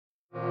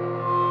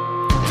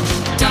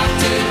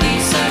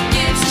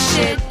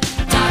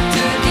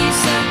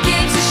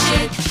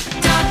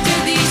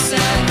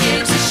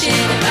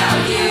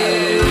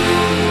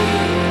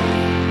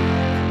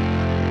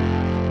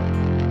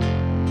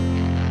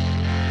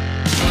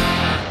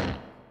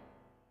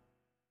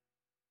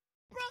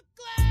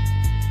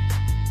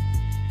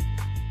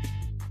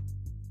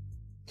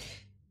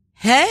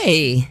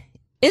Hey,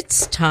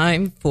 it's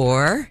time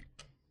for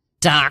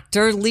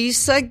Dr.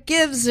 Lisa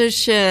Gives a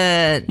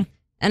Shit.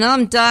 And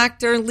I'm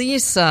Dr.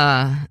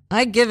 Lisa.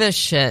 I give a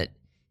shit.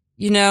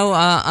 You know,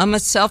 I'm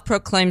a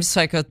self-proclaimed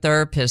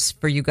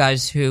psychotherapist for you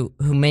guys who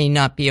may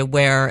not be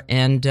aware.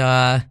 And,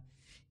 so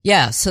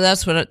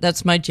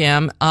that's my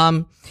jam.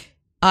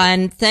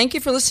 And thank you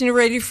for listening to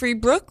Radio Free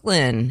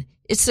Brooklyn.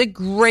 It's the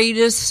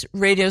greatest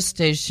radio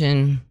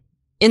station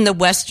in the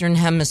Western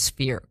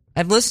Hemisphere.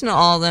 I've listened to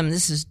all of them.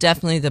 This is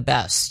definitely the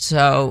best.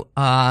 So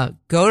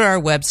go to our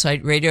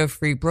website,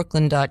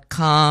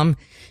 radiofreebrooklyn.com.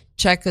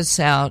 Check us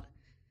out.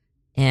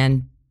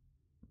 And,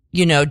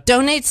 you know,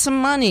 donate some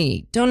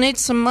money. Donate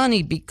some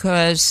money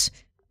because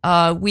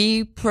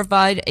we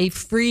provide a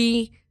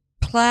free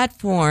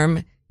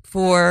platform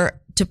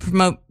to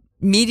promote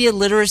media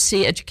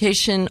literacy,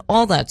 education,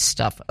 all that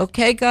stuff.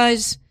 Okay,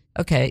 guys?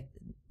 Okay.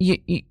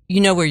 You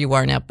know where you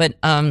are now. But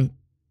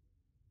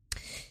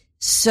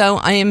so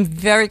I am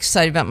very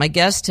excited about my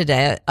guest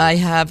today.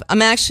 maybe I'm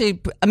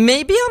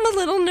a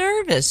little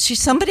nervous.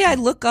 She's somebody I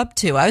look up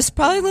to. I was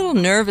probably a little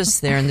nervous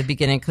there in the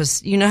beginning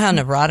because you know how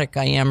neurotic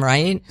I am,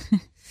 right?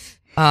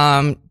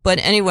 But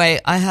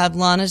anyway, I have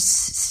Lana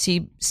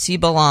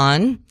Siebel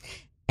on,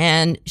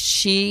 and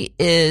she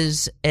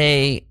is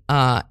a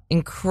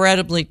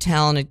incredibly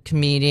talented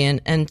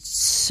comedian and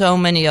so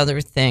many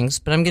other things.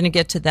 But I'm going to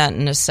get to that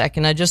in a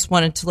second. I just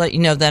wanted to let you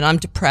know that I'm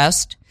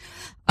depressed.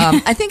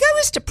 I think I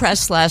was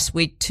depressed last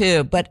week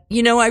too, but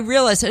you know, I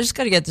realized I just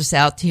got to get this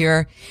out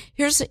here.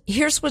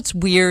 Here's what's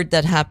weird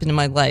that happened in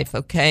my life.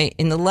 Okay.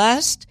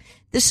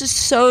 This is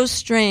so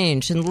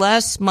strange. In the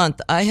last month,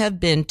 I have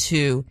been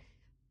to,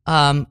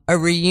 a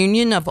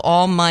reunion of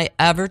all my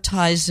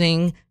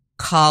advertising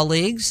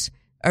colleagues,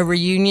 a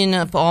reunion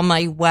of all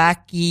my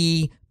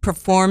wacky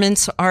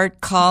performance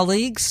art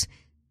colleagues,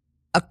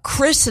 a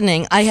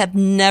christening. I have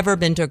never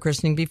been to a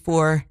christening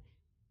before,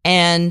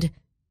 and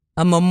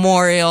a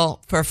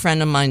memorial for a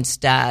friend of mine's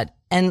dad.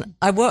 And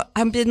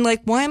I've been like,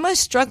 why am I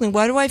struggling?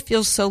 Why do I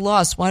feel so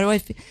lost?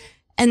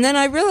 And then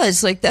I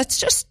realized, like, that's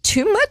just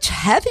too much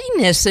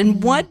heaviness in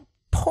one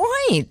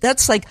point.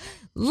 That's like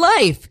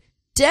life,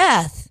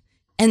 death.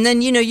 And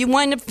then, you know, you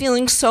wind up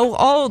feeling so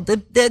old.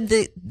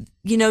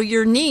 You know,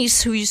 your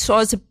niece who you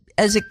saw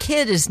as a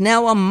kid is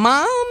now a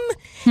mom.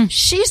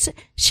 She has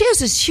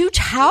this huge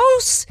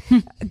house,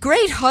 a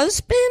great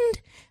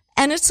husband.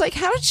 And it's like,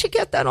 how did she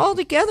get that all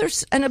together?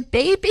 And a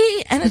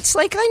baby? And it's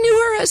like, I knew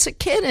her as a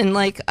kid. And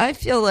like, I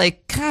feel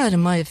like, God,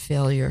 am I a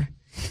failure?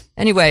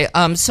 Anyway,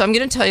 so I'm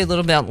going to tell you a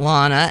little about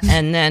Lana.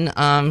 And then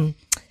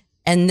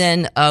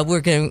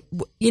we're going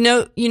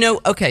to,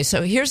 okay.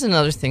 So here's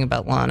another thing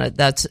about Lana.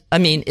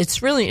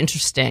 It's really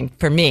interesting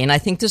for me. And I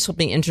think this will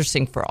be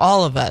interesting for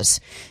all of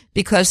us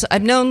because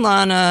I've known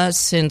Lana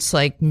since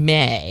like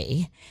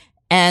May.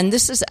 And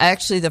this is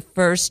actually the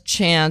first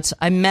chance.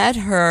 I met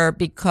her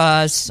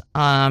because,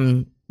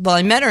 I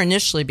met her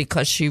initially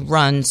because she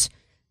runs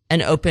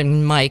an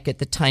open mic at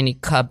the Tiny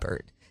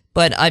Cupboard.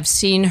 But I've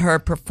seen her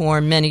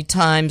perform many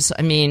times.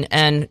 I mean,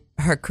 and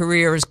her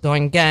career is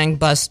going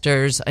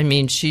gangbusters. I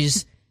mean,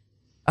 she's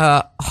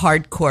a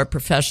hardcore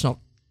professional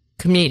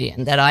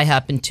comedian that I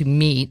happened to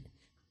meet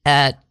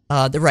at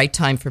the right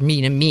time for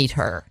me to meet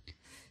her.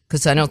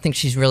 Because I don't think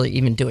she's really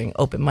even doing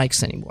open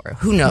mics anymore.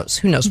 Who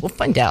knows? We'll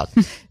find out.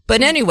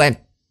 But anyway,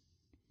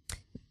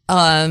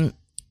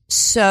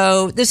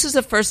 so this is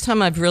the first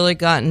time I've really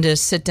gotten to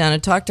sit down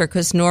and talk to her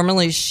because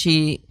normally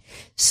she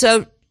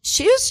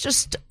is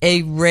just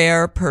a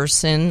rare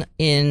person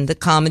in the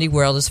comedy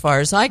world as far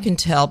as I can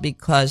tell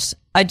because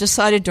I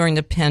decided during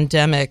the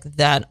pandemic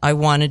that I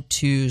wanted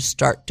to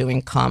start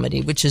doing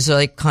comedy, which is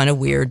like kind of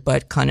weird,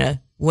 but kind of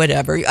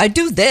whatever. I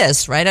do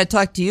this, right? I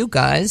talk to you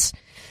guys.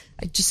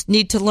 I just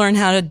need to learn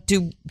how to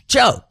do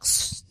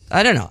jokes.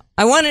 I don't know.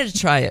 I wanted to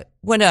try it.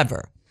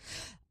 Whatever.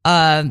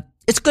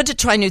 It's good to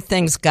try new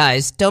things,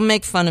 guys. Don't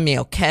make fun of me,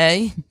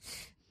 okay?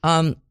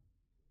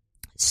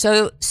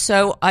 So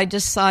I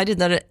decided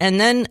that, and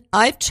then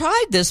I've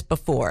tried this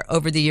before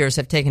over the years.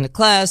 I've taken a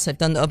class, I've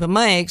done the open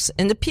mics,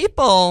 and the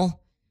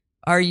people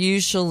are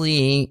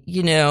usually,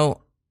 you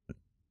know,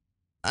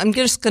 I'm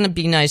just going to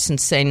be nice and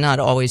say not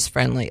always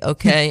friendly,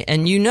 okay?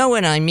 And you know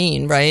what I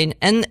mean, right?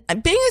 And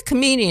being a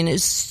comedian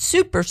is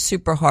super,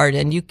 super hard,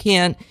 and you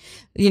can't,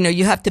 you know,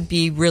 you have to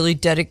be really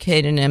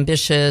dedicated and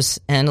ambitious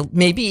and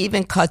maybe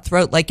even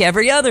cutthroat like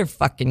every other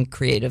fucking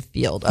creative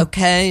field,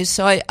 okay?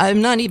 So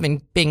I'm not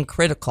even being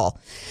critical.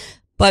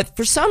 But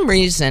for some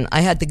reason,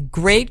 I had the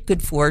great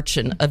good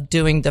fortune of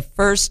doing the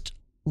first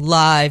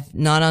live,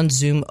 not on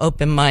Zoom,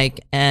 open mic,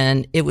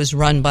 and it was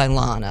run by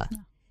Lana.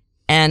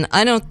 And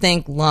I don't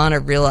think Lana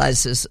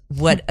realizes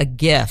what a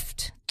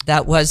gift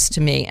that was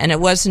to me. And it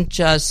wasn't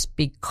just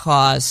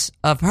because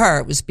of her.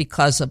 It was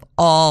because of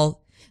all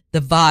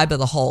the vibe of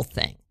the whole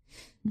thing.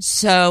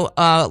 So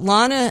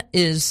Lana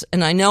is,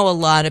 and I know a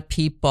lot of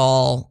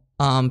people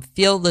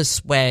feel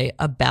this way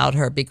about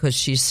her because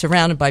she's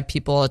surrounded by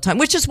people all the time,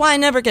 which is why I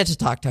never get to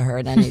talk to her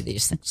at any of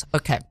these things.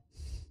 Okay.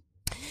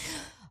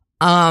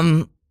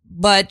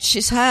 But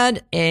she's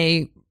had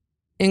a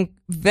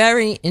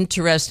very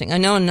interesting. I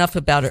know enough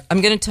about her.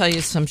 I'm going to tell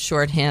you some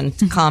shorthand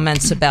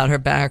comments about her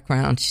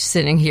background. She's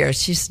sitting here.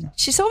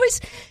 She's always,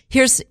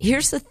 here's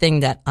the thing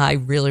that I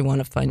really want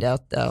to find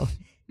out though.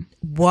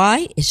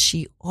 Why is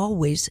she's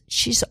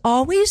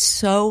always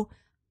so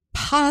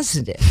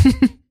positive.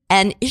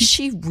 And is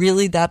she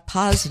really that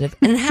positive?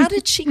 And how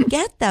did she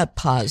get that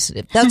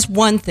positive? That's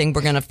one thing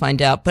we're going to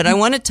find out. But I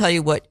want to tell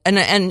you what,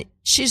 and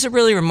she's a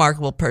really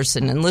remarkable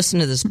person. And listen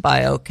to this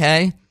bio,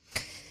 okay?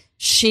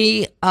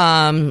 She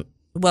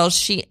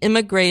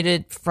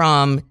immigrated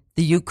from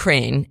the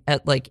Ukraine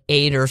at like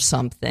 8 or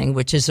something,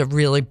 which is a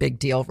really big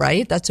deal,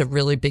 right? That's a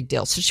really big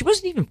deal. So she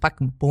wasn't even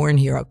fucking born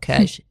here,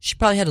 okay? She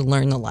probably had to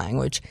learn the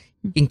language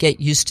and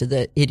get used to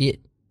the idiot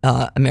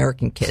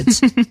American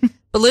kids.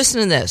 But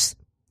listen to this.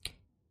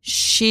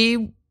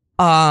 She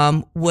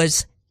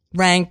was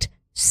ranked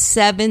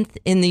 7th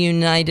in the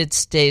United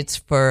States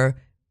for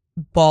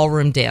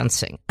ballroom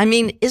dancing. I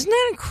mean, isn't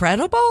that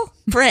incredible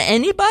for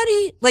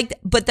anybody? Like,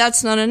 but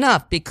that's not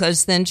enough,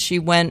 because then she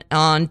went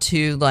on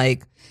to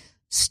like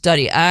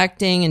study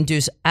acting and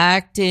do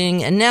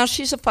acting, and now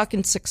she's a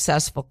fucking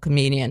successful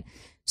comedian.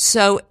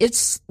 So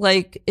it's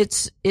like,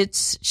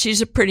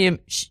 she's a pretty,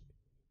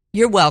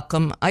 you're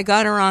welcome. I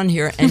got her on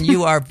here, and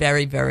you are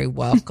very, very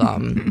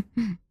welcome.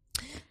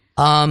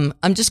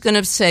 I'm just going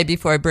to say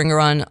before I bring her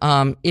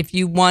on, if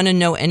you want to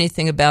know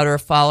anything about her,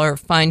 follow her,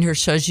 find her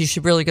shows, you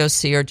should really go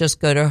see her. Just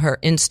go to her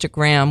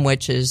Instagram,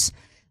 which is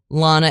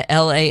Lana,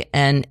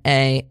 LANASIEBEL.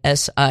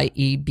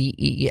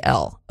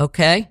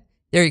 Okay?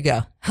 There you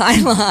go. Hi,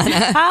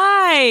 Lana.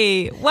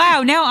 Hi.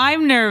 Wow. Now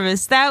I'm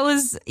nervous.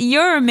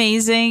 You're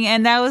amazing.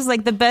 And that was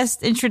like the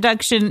best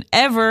introduction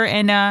ever.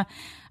 And, I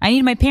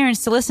need my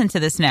parents to listen to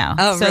this now.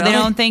 Oh, so really? They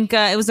don't think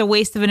it was a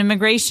waste of an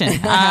immigration.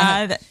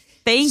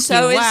 Thank you.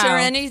 So wow. Is there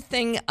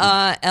anything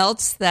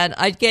else that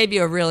I gave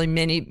you a really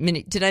mini?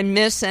 Did I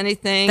miss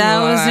anything?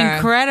 That was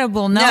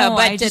incredible. No,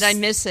 but did I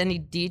miss any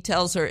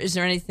details, or is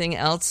there anything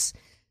else?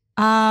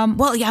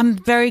 Well, yeah, I'm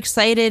very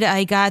excited.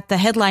 I got the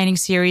headlining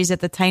series at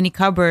the Tiny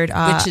Cupboard,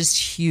 which is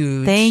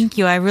huge. Thank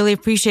you. I really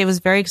appreciate it. It was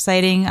very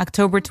exciting.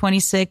 October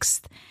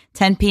 26th,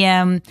 10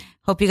 p.m.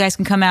 Hope you guys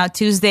can come out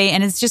Tuesday.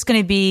 And it's just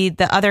going to be,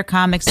 the other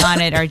comics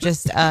on it are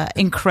just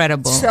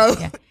incredible. So,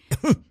 yeah.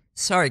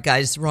 Sorry,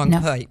 guys, wrong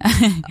pipe.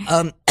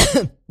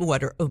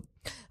 Water.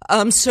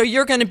 So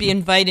you're going to be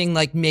inviting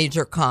like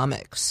major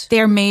comics.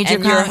 They're major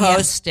and you're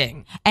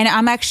hosting. Yeah. And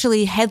I'm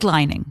actually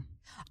headlining.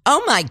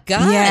 Oh my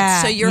God.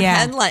 Yeah, so you're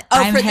headline.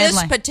 Oh, for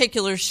this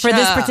particular show. For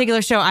this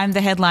particular show, I'm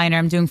the headliner.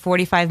 I'm doing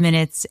 45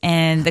 minutes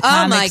and the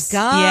comics. Oh my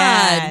God.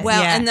 Yeah,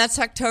 well, yeah. And that's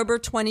October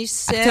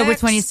 26th. October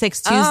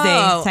 26th,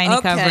 Tuesday, Tiny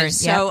Cupboard.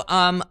 So,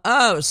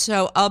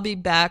 so I'll be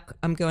back.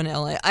 I'm going to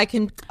LA.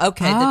 The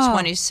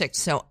 26th.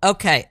 So,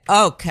 okay.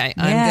 I'm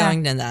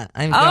going to that.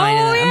 I'm going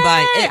to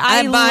that.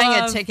 I'm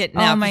buying a ticket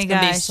now. It's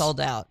going to be sold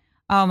out.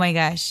 Oh my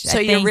gosh.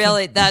 So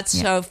that's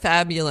so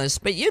fabulous.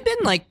 But you've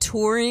been like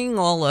touring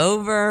all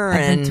over.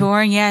 I've been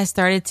touring. Yeah, I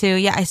started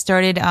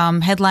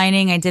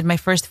headlining. I did my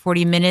first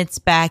 40 minutes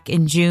back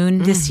in June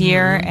this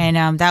year.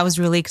 And that was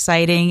really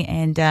exciting.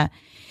 And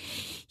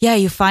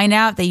you find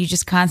out that you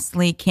just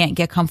constantly can't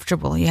get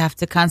comfortable. You have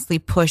to constantly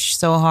push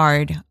so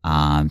hard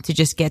to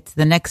just get to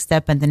the next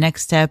step and the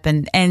next step.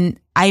 And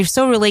I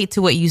so relate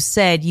to what you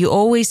said. You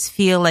always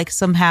feel like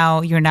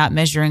somehow you're not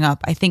measuring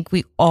up. I think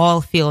we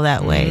all feel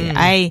that way.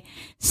 I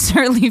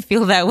certainly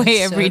feel that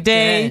way every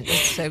day. Good.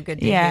 It's so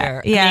good to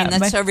hear. Yeah, I mean,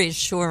 that's so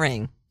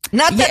reassuring.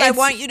 Not that I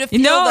want you to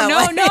feel that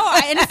way. No.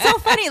 And it's so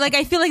funny. Like,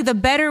 I feel like the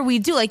better we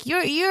do, like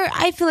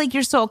I feel like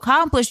you're so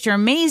accomplished. You're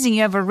amazing.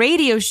 You have a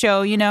radio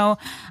show,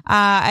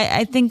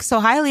 I think so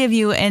highly of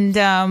you. And,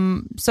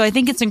 so I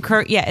think it's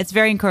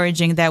very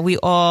encouraging that we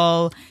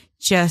all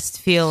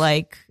just feel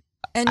like,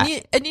 And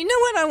you know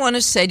what I want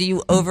to say to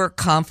you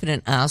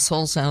overconfident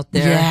assholes out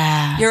there?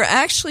 Yeah. You're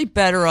actually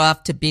better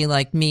off to be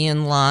like me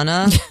and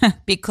Lana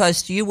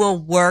because you will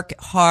work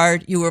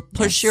hard. You will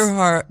push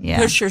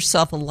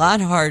yourself a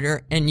lot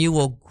harder, and you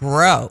will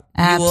grow.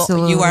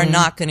 Absolutely. You are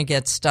not going to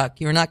get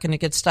stuck. You're not going to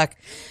get stuck.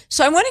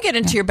 So I want to get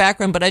into your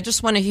background, but I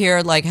just want to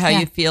hear like how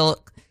you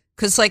feel.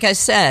 Cause like I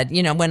said,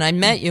 when I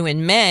met you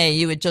in May,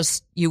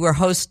 you were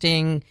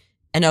hosting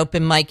an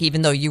open mic,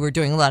 even though you were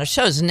doing a lot of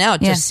shows. And now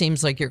it just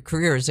seems like your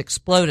career has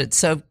exploded.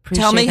 So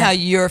tell me how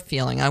you're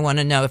feeling. I want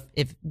to know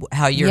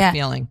how you're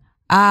feeling.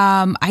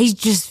 I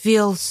just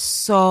feel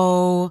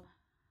so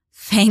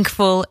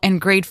thankful and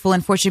grateful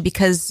and fortunate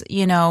because,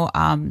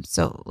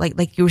 so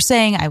like you were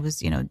saying, I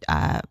was,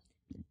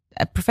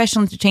 a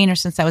professional entertainer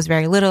since I was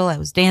very little. I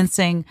was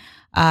dancing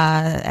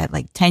at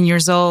like 10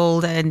 years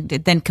old and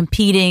then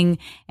competing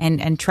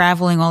and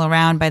traveling all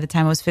around by the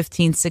time I was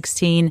 15,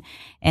 16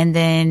 and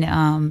then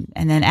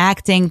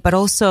acting, but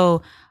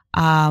also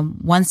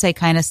once I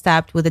kind of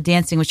stopped with the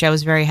dancing, which I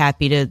was very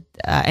happy to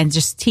and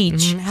just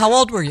teach. Mm-hmm. How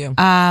old were you?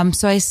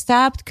 So I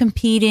stopped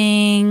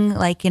competing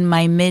like in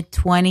my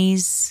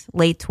mid-20s,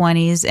 late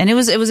 20s, and it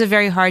was a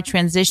very hard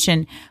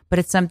transition, but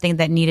it's something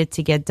that needed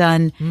to get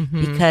done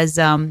because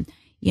a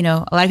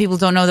lot of people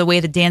don't know the way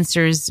the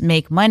dancers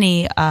make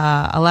money.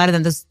 A lot of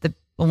them,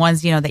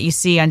 ones, that you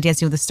see on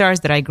Dancing with the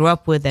Stars that I grew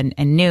up with and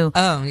knew.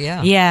 Oh,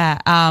 yeah.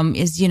 Yeah.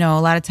 Is, a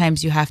lot of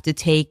times you have to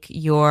take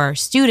your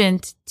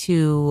student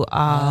to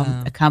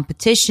a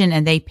competition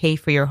and they pay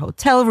for your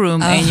hotel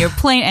room and your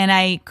plane. And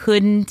I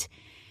couldn't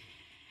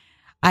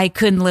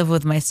live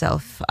with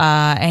myself.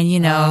 And,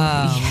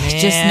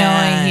 just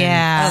knowing,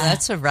 Oh,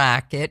 that's a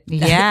racket.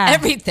 Yeah.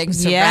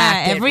 Everything's a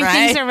racket.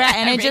 Everything's right? a racket.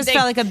 And it just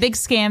felt like a big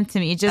scam to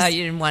me. It just,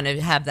 you didn't want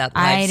to have that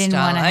lifestyle. I didn't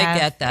want to I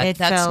get that.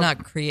 That's felt,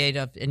 not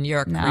creative in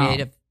your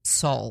creative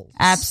soul.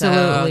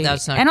 Absolutely. So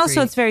that's not and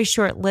also it's very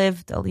short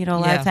lived. A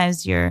lot of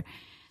times you're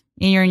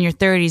in your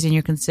 30s and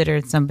you're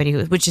considered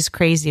somebody which is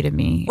crazy to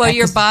me. Well,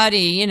 your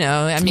body,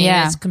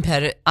 it's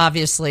competitive.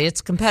 Obviously,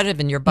 it's competitive,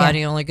 and your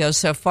body only goes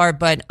so far.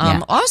 But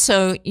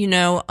also,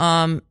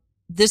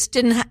 this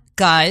didn't,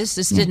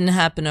 this didn't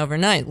happen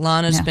overnight.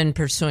 Lana's been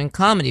pursuing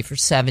comedy for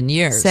 7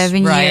 years.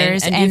 7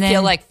 years, and you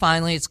feel like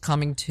finally it's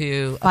coming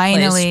to a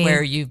place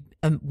where you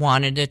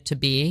wanted it to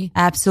be.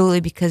 Absolutely,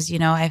 because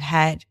I've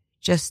had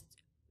just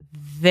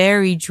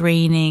very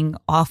draining,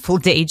 awful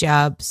day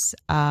jobs.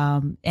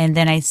 And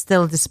then I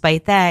still,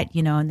 despite that,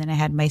 and then I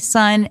had my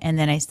son, and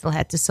then I still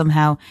had to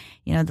somehow,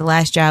 the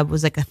last job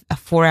was like a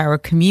 4-hour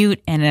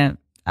commute and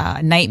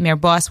a nightmare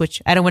boss,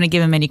 which I don't want to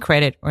give him any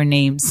credit or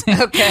names.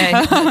 Okay.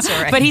 That's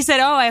all right. But he said,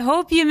 I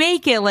hope you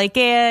make it like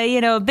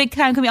a big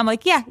time commute. I'm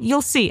like, yeah,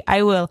 you'll see.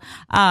 I will.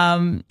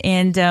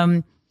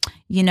 It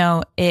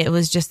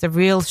was just a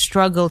real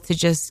struggle to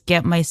just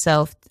get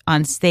myself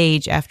on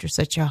stage after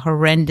such a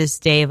horrendous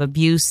day of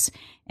abuse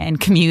and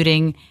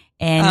commuting.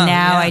 And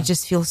now I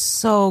just feel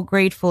so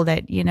grateful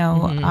that,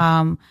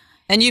 and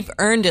you've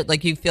earned it.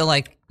 Like you feel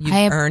like you've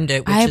earned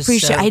it. Which I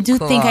appreciate. Is so I do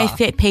cool. think I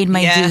paid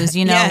my dues.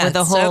 With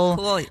the whole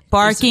cool.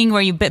 barking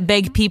where you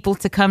beg people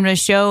to come to a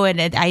show,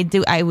 and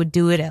I would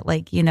do it at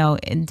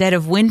in dead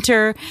of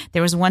winter.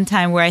 There was one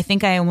time where I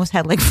think I almost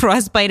had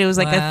frostbite. It was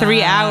a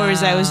 3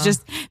 hours. I was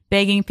just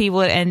begging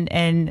people,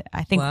 and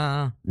I think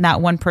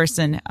not one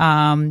person.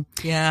 So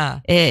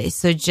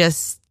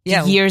just.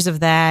 Years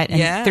of that,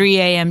 and 3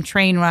 a.m.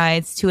 train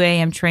rides, 2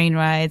 a.m. train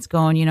rides,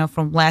 going,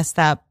 from last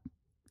stop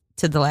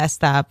to the last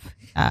stop.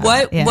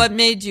 What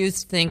made you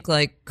think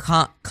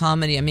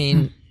comedy? I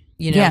mean,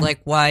 why?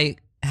 Why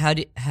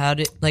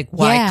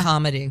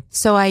comedy?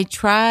 So I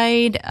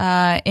tried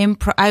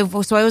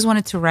improv. So I always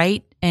wanted to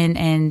write,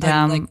 and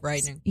like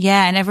writing.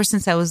 Yeah, and ever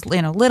since I was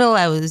little,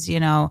 I was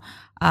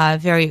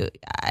very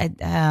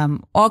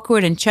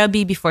awkward and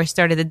chubby before I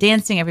started the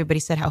dancing. Everybody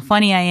said how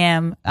funny I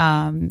am.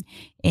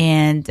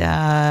 And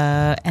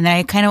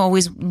I kind of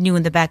always knew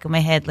in the back of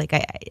my head,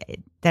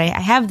 that I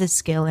have this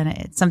skill and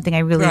it's something I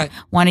really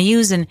want to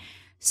use. And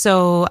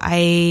so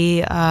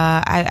I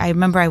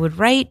remember I would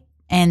write,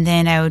 and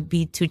then I would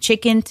be too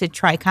chicken to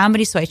try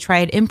comedy. So I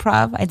tried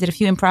improv. I did a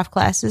few improv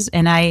classes,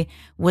 and I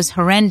was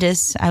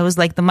horrendous. I was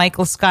like the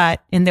Michael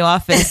Scott in The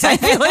Office. I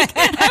feel like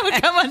I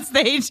would come on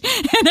stage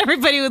and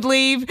everybody would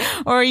leave,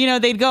 or,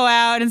 they'd go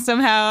out, and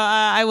somehow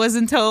I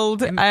wasn't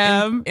told.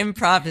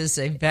 Improv is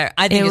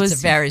it's a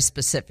very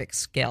specific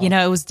skill.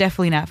 It was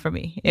definitely not for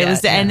me.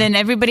 And then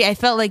everybody, I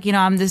felt like,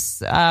 I'm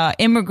this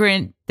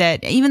immigrant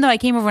that, even though I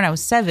came over when I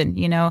was 7,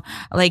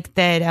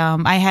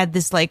 I had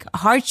this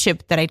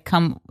hardship that I'd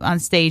come on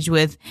stage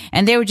with,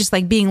 and they were just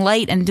being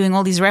light and doing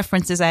all these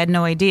references I had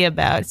no idea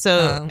about.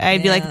 So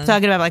I'd be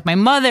talking about my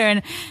mother,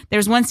 and there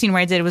was one scene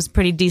where I did, it was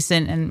pretty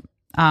decent, and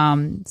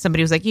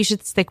somebody was like, you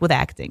should stick with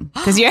acting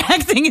because your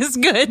acting is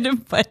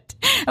good, but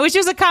which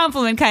was a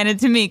compliment kind of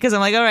to me, because I'm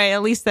like, all right,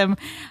 at least I'm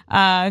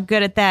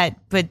good at that.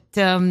 But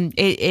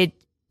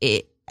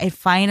I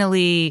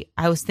finally,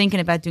 I was thinking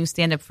about doing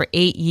stand-up for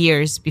 8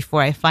 years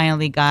before I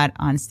finally got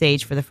on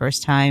stage for the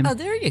first time. Oh,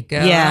 there you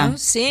go. Yeah.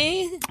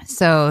 See?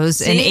 So it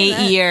was an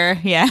 8-year,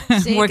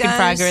 work in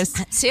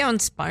progress. See how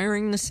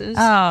inspiring this is?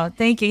 Oh,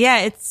 thank you.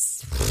 Yeah,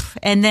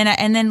 and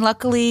then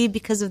luckily,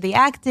 because of the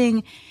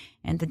acting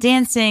and the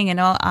dancing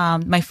and all,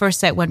 my first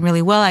set went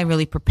really well. I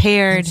really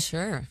prepared.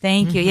 Sure.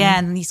 Thank you. Yeah.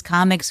 And these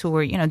comics who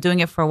were, doing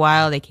it for a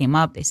while, they came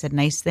up, they said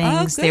nice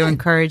things. They were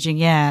encouraging.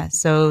 Yeah.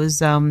 So it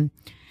was,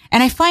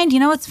 and I find,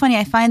 what's funny?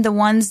 I find the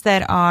ones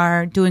that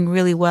are doing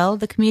really well,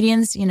 the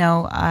comedians,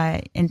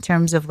 in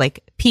terms of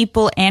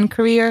people and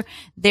career,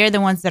 they're the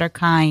ones that are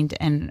kind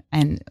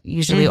and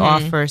usually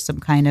offer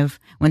some kind of,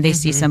 when they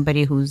see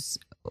somebody who's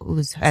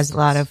has a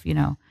lot of,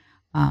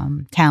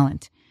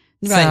 talent.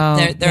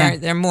 Right. So,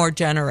 they're more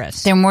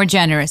generous. They're more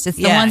generous. It's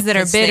the ones that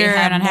are bitter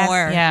and unhappy.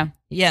 More,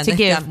 yeah. They've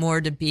got more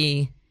to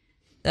be.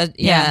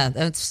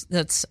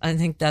 That's I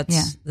think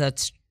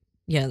that's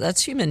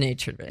human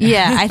nature.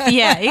 Yeah,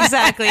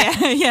 exactly.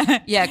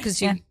 Yeah,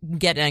 because you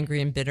get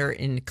angry and bitter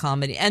in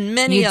comedy and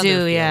many other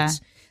fields. Yeah.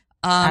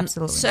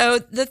 Absolutely. So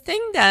the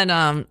thing that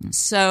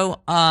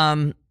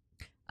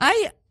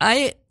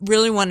I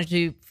really wanted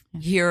to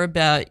hear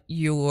about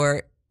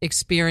your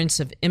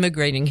experience of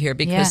immigrating here,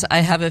 because I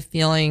have a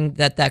feeling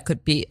that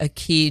could be a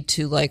key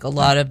to a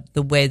lot of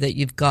the way that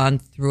you've gone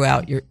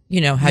throughout your,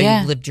 how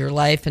you've lived your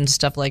life and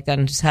stuff like that,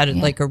 and just had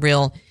a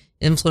real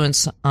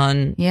influence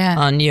on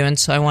you. And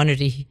so I wanted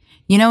to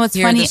what's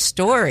hear funny? The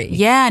story.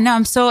 Yeah, no,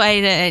 I'm so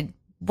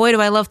boy,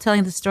 do I love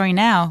telling the story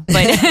now.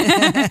 But,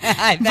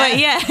 but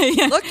yeah.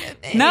 Look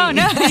at me. No.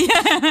 Yeah.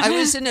 I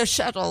was in a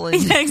shuttle. And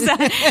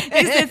Exactly.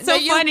 It's so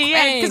funny.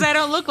 Yeah. Because I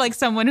don't look like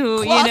someone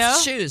who,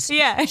 cloth shoes.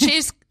 Yeah.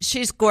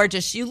 She's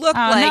gorgeous. You look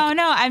No.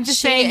 I'm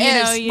just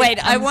saying, Wait,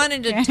 I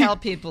wanted to tell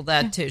people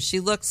that too. She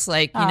looks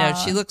like,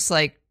 she looks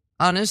like,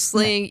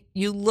 honestly,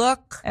 you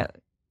look like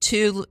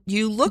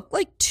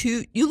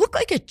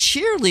a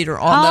cheerleader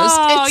almost.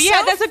 Oh, it's yeah,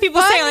 so that's what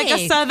people funny. say, like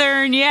a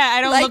Southern. Yeah,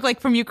 I don't look like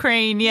from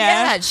Ukraine.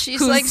 Yeah, she's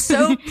like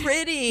so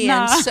pretty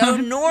and so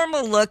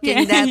normal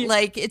looking that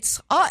like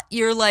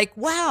you're like,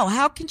 wow,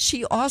 how can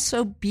she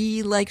also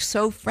be like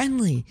so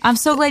friendly? I'm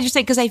so glad you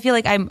said, because I feel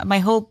like my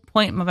whole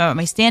point about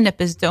my stand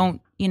up is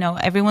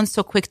everyone's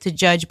so quick to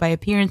judge by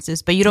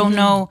appearances, but you don't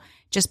know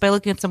just by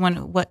looking at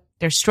someone what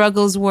their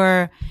struggles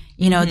were.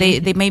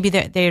 They maybe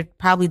they're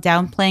probably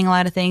downplaying a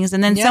lot of things,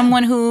 and then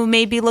someone who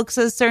maybe looks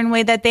a certain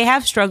way that they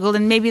have struggled,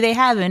 and maybe they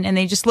haven't, and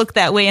they just look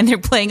that way and they're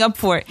playing up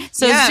for it.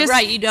 So it's just,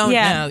 right. You don't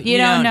know. You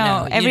don't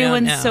know.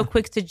 Everyone's don't know. so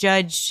quick to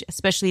judge,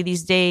 especially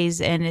these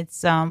days, and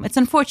it's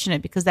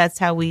unfortunate because that's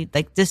how we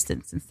like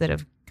distance instead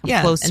of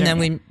come closer. And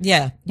then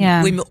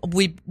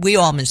we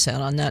all miss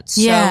out on that.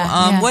 So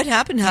what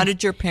happened? How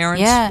did your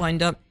parents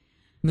wind up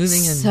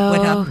moving in?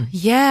 What happened?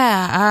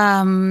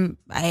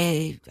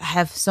 I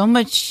have so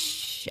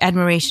much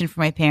admiration for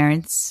my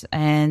parents,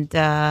 and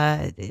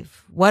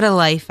what a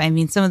life. I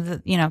mean, some of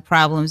the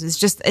problems. It's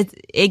just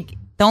the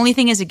only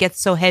thing is it gets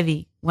so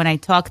heavy when I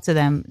talk to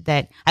them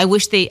that I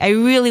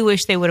really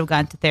wish they would have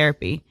gone to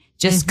therapy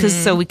just because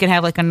so we could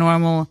have like a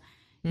normal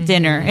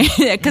dinner,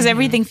 because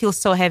everything feels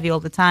so heavy all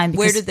the time.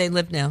 Where do they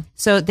live now?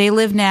 So they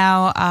live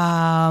now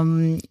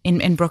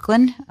in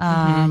Brooklyn.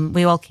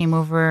 We all came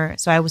over.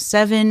 So I was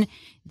 7.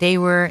 They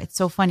were. It's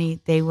so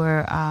funny. They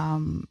were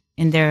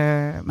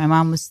my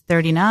mom was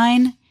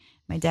 39.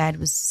 My dad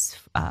was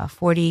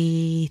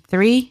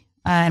 43,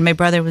 and my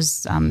brother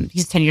was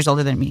he's 10 years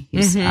older than me.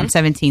 He's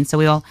 17. So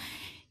we all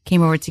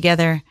came over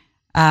together,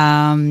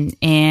 and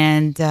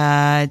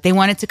they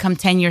wanted to come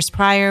 10 years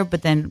prior,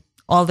 but then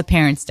all the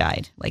parents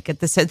died. Like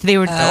they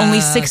were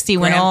only 60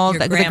 when all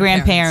the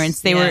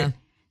grandparents. They were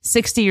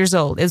 60 years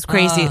old. It was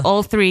crazy.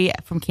 All 3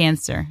 from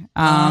cancer.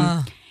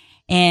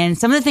 And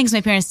some of the things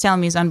my parents tell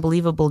me is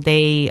unbelievable.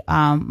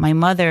 My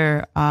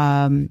mother,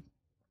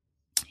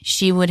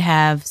 she would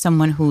have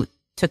someone who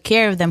took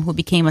care of them, who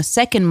became a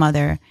second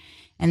mother.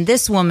 And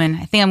this woman,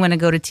 I think I'm going to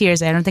go to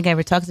tears. I don't think I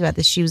ever talked about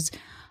this. She was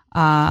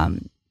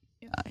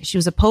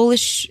a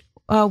Polish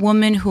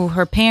woman who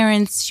her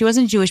parents, she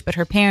wasn't Jewish, but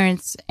her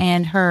parents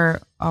and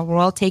her were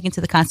all taken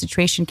to the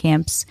concentration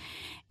camps.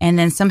 And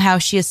then somehow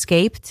she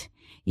escaped.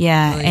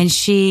 Yeah. Really? And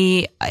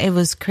it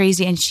was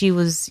crazy. And she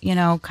was,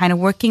 kind of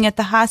working at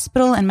the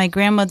hospital, and my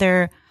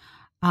grandmother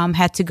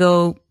had to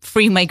go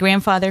free my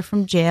grandfather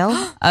from jail,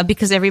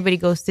 because everybody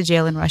goes to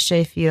jail in Russia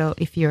if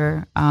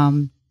you're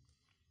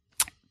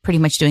pretty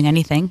much doing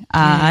anything,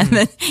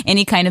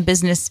 any kind of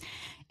business.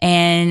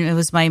 And it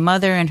was my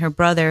mother and her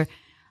brother.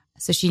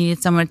 So she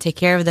needed someone to take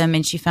care of them.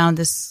 And she found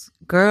this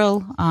girl.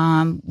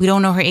 We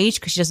don't know her age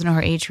because she doesn't know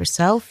her age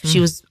herself.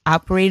 She was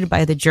operated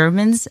by the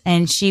Germans,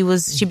 and she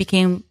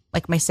became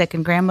like my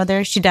second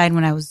grandmother. She died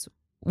when I was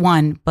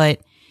 1,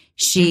 but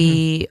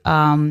she,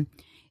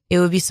 it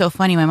would be so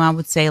funny. My mom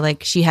would say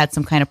like she had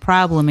some kind of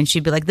problem, and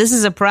she'd be like, "This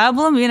is a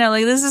problem,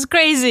 like this is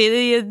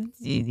crazy.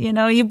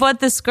 You bought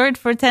this skirt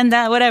for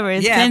 $10, whatever.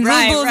 It's 10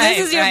 rubles.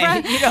 This is your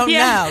problem. You don't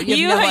know.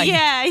 You have no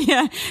idea.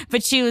 Yeah.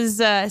 But she was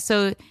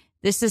so.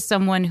 This is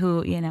someone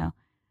who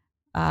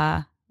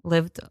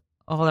lived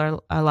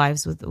all our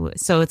lives with.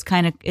 So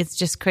it's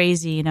just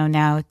crazy,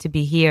 now to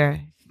be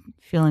here,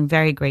 feeling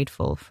very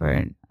grateful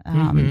for.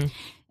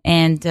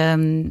 And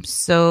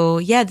so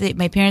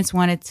my parents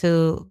wanted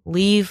to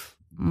leave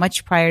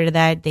much prior to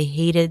that. They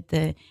hated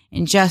the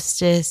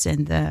injustice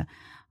and the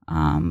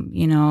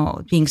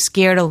being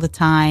scared all the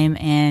time.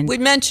 And we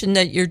mentioned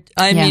that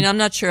mean, I'm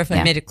not sure if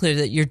I made it clear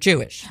that you're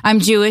Jewish. I'm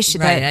Jewish.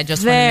 Right. I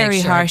just very want to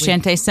make sure harsh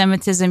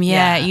anti-Semitism.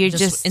 Yeah. You're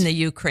just in the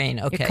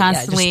Ukraine. Okay. You're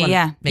constantly,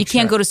 you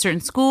can't go to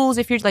certain schools.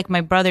 If you're like my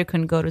brother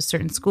couldn't go to a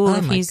certain school.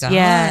 Oh my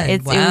God.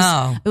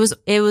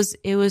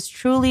 It was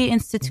truly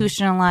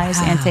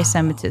institutionalized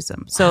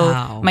anti-Semitism.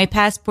 So my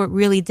passport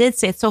really did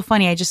say, it's so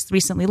funny. I just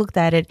recently looked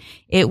at it.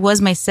 It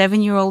was my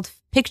 7-year-old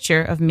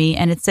picture of me,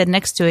 and it said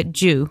next to it,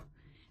 Jew.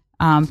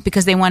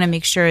 Because they want to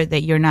make sure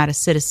that you're not a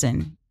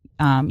citizen,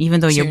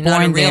 even though you're born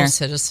not a there. Real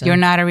citizen. You're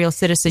not a real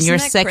citizen. You're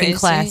second crazy?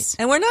 Class.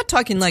 And we're not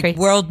talking like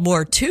World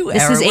War II era.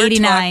 This is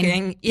 89. We're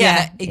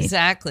talking,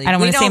 exactly. I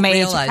don't want to say my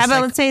age. How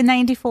about let's say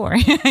 94?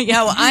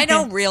 No, I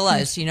don't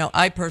realize.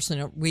 I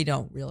personally, we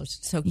don't realize.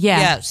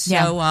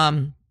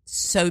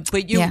 So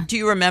but do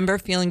you remember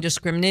feeling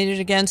discriminated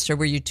against, or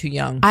were you too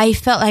young? I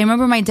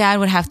remember my dad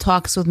would have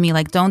talks with me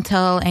like, don't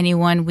tell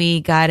anyone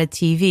we got a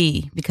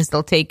TV because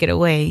they'll take it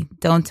away.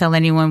 Don't tell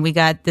anyone we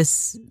got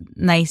this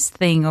nice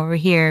thing over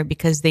here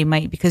because they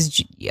might,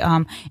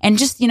 and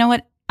just,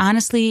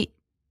 honestly,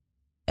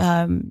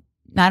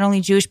 not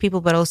only Jewish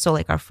people, but also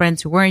like our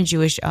friends who weren't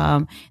Jewish.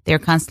 They're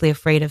constantly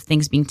afraid of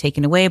things being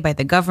taken away by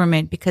the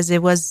government because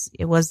it was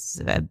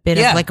a bit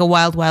of like a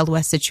wild, wild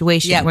west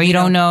situation where you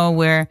don't know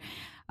where,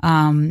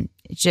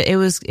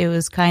 it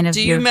was kind of.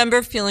 Do you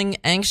remember feeling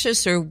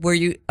anxious, or were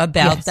you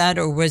about that,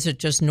 or was it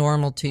just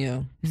normal to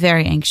you?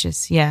 Very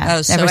anxious. Yeah.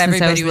 Oh, so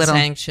everybody was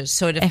anxious.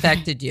 So it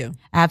affected you.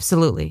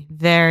 Absolutely.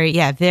 Very,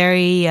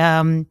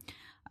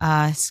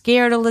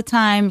 scared all the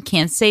time.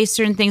 Can't say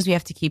certain things. We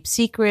have to keep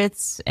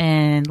secrets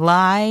and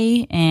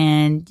lie,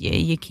 and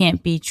you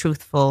can't be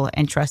truthful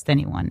and trust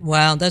anyone.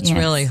 Wow, that's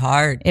really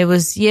hard. It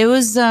was.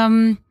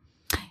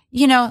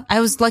 I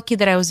was lucky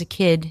that I was a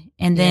kid,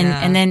 and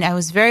then I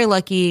was very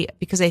lucky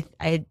because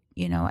I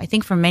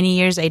think for many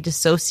years I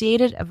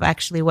dissociated of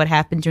actually what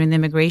happened during the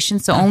immigration.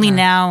 So only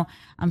now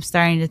I'm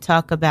starting to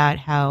talk about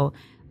how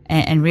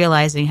and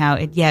realizing how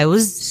it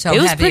was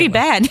pretty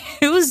bad.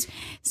 It was.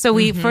 So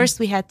we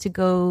had to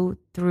go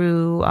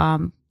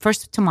through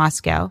first to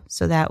Moscow.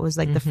 So that was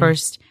like the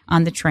first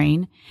on the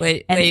train.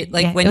 Wait,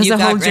 when you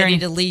got ready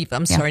to leave,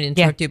 I'm sorry to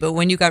interrupt you, but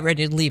when you got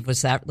ready to leave,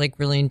 was that like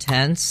really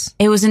intense?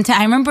 It was intense.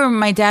 I remember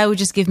my dad would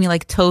just give me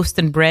like toast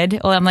and bread.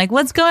 Oh, I'm like,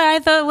 what's going on? I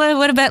thought,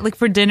 what about like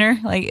for dinner?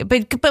 Like,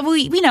 but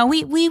we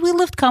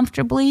lived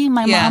comfortably.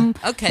 My mom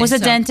was a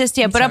dentist.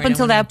 Yeah. But up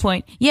until that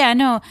point,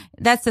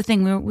 that's the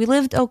thing. We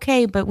lived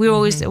okay, but we were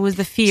always, it was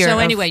the fear. So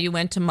anyway, you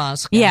went to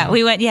Moscow. Yeah,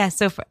 we went. Yeah.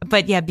 So,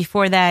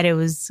 before that, it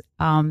was,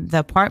 the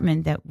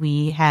apartment that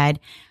we had,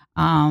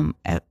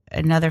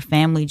 another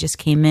family just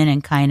came in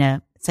and kind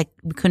of, it's like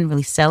we couldn't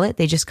really sell it.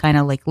 They just kind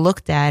of like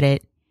looked at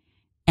it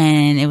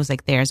and it was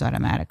like theirs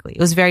automatically. It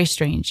was very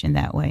strange in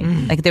that way.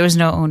 Like there was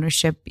no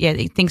ownership. Yeah,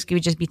 things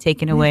could just be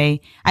taken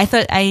away. I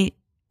thought I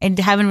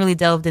haven't really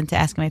delved into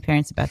asking my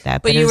parents about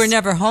that. But you were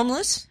never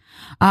homeless?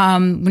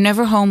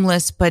 Never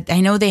homeless, but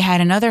I know they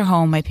had another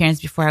home, my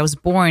parents, before I was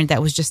born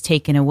that was just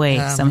taken away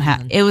somehow.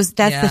 Man.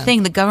 That's the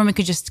thing. The government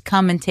could just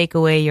come and take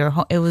away your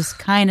home. It was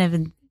kind of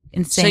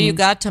insane. So you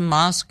got to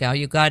Moscow.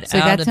 You got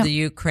out of the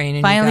Ukraine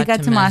and finally you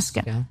got to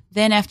Moscow.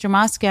 Then after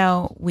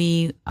Moscow,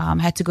 we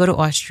had to go to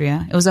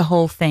Austria. It was a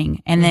whole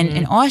thing. And then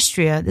in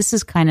Austria, this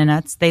is kind of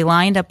nuts. They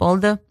lined up all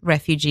the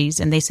refugees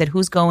and they said,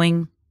 who's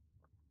going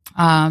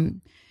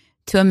to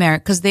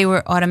America? Because they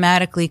were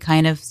automatically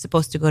kind of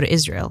supposed to go to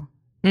Israel.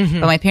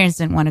 But my parents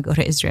didn't want to go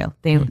to Israel.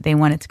 They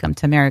wanted to come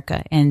to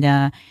America.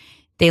 And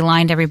they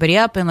lined everybody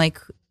up and like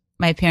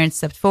my parents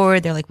stepped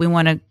forward. They're like, we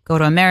want to go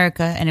to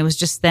America. And it was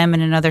just them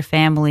and another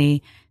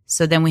family.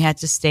 So then we had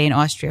to stay in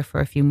Austria for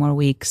a few more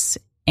weeks.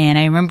 And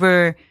I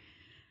remember,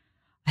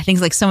 I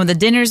think like some of the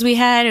dinners we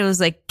had, it was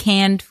like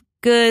canned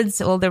goods,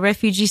 all the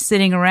refugees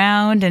sitting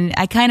around. And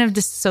I kind of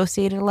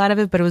disassociated a lot of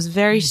it, but it was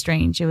very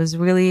strange. It was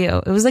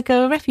like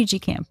a refugee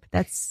camp.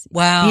 That's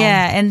wow.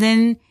 Yeah. And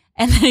then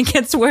it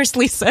gets worse,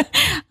 Lisa.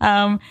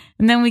 And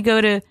then we go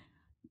to,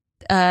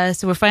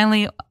 so we're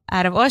finally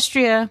out of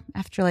Austria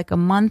after like a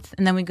month.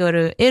 And then we go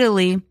to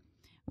Italy.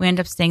 We end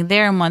up staying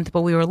there a month,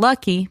 but we were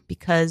lucky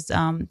because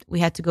we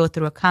had to go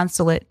through a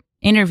consulate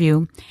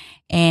interview.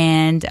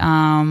 And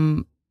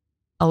a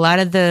lot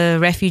of the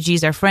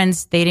refugees, our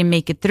friends, they didn't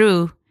make it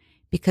through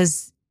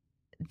because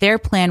their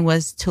plan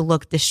was to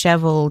look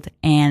disheveled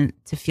and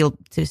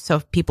so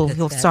people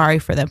feel sorry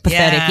for them.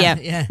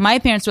 Pathetic. Yeah. My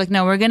parents were like,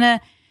 no,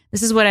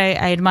 this is what I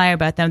admire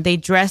about them. They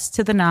dressed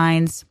to the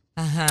nines.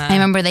 I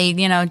remember they,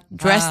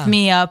 dressed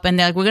me up and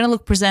they're like, we're going to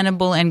look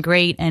presentable and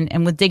great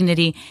and with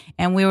dignity.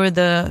 And we were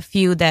the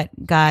few that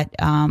got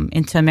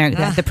into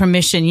America, the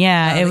permission.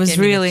 Yeah, it was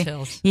really,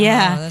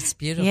 that's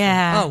beautiful.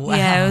 Yeah. Oh, wow.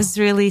 Yeah, it was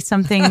really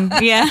something.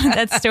 Yeah,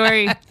 that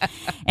story.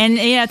 And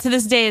to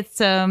this day, it's,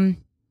 it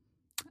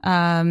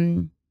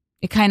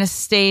kind of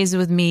stays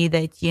with me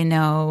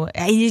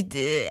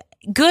that,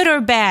 good or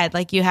bad,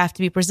 like you have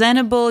to be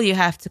presentable. You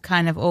have to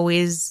kind of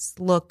always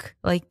look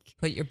like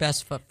put your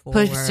best foot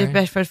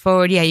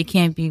forward. Yeah, you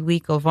can't be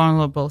weak or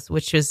vulnerable,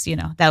 which was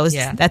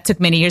that took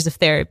many years of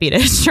therapy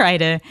to try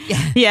to.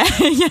 Yeah.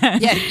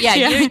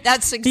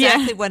 That's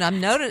exactly what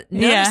I'm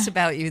noticed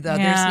about you, though.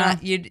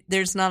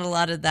 There's not a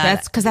lot of that.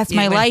 That's because that's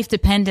my life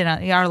dependent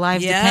on our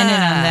lives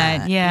dependent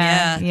on that.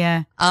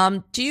 Yeah.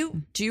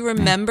 Do you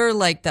remember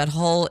like that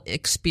whole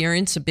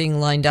experience of being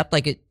lined up?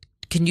 Like it.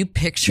 Can you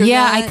picture that?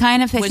 Yeah, I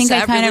kind of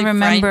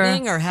remember.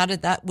 Or how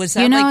did that, was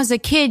that as a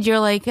kid, you're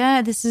like,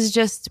 this is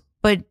just,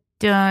 but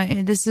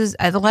this is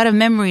a lot of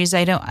memories.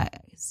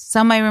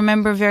 Some I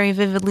remember very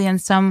vividly and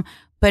some,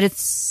 but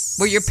it's.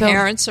 Were your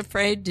parents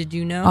afraid? Did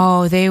you know?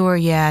 Oh, they were,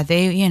 yeah.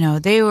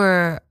 They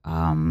were,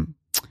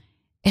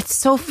 it's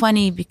so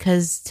funny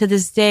because to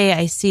this day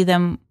I see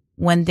them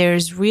when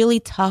there's really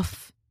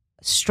tough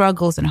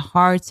struggles and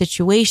hard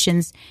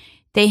situations.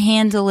 They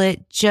handle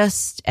it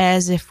just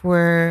as if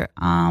we're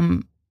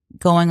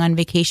going on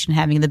vacation,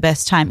 having the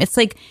best time. It's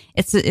like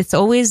it's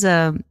always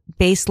a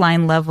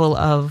baseline level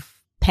of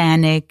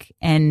panic,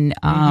 and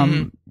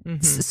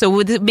so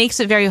it makes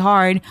it very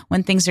hard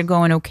when things are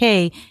going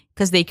okay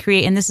because they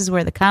create, and this is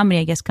where the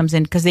comedy, I guess, comes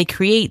in, because they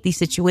create these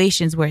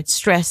situations where it's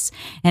stress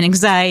and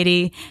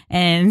anxiety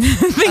and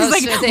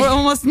things we're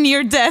almost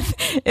near death.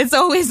 It's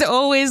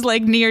always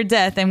like near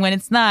death. And when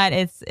it's not,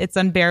 it's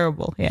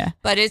unbearable. Yeah.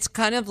 But it's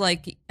kind of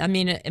like, I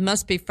mean, it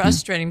must be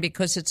frustrating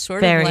because it's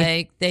sort of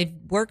like they've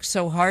worked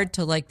so hard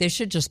to like, they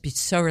should just be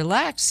so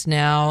relaxed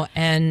now,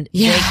 and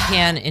they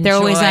can't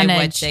enjoy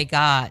what they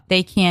got.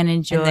 They can't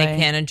enjoy. And they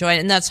can't enjoy it.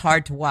 And that's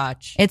hard to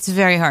watch. It's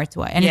very hard to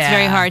watch. And it's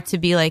very hard to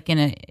be like in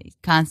a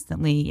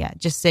constantly,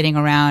 just sitting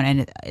around,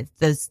 and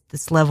it's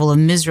this level of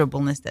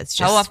miserableness that's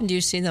just. How often do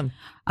you see them?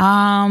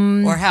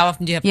 Or how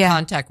often do you have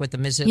contact with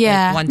them? Is it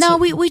like once? No,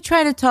 we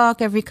try to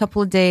talk every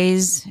couple of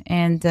days,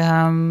 and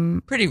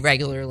pretty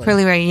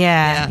regularly.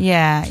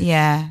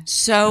 Yeah.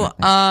 So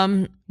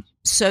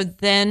so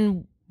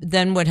then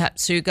what happened?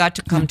 So you got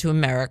to come to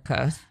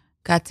America.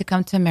 Got to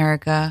come to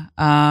America.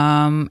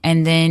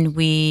 And then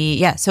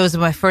so it was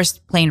my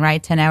first plane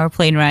ride, 10-hour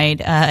plane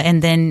ride.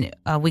 And then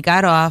we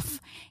got off,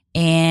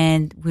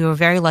 and we were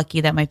very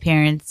lucky that my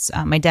parents,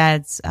 my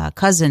dad's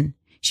cousin,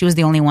 she was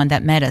the only one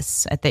that met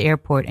us at the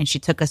airport, and she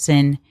took us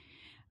in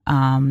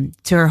to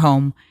her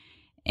home.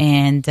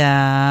 And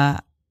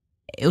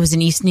it was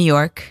in East New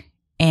York.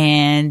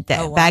 And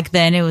back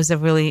then it was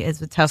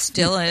a tough.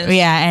 Still is.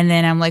 Yeah. And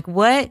then I'm like,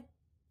 what?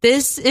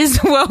 This is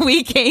what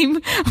we came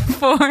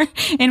for.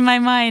 In my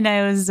mind,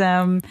 I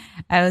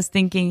was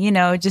thinking,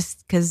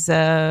 just because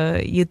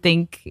you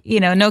think,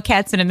 no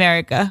cats in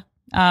America,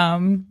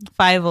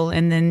 Fievel,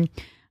 and then,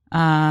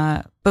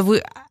 but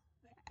we,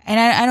 and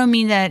I don't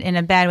mean that in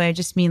a bad way. I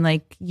just mean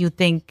like you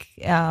think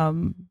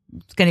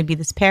it's going to be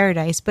this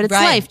paradise, but it's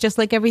life, just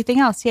like everything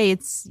else. Yeah,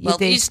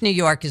 East New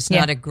York is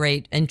not a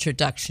great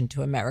introduction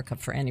to America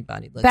for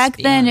anybody. Back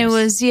then, it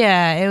was.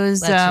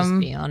 Let's just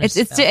be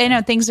honest. I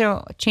know things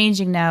are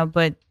changing now,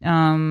 but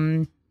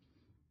their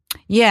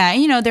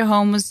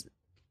home was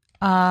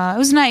it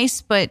was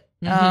nice, but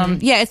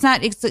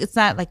it's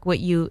not like what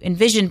you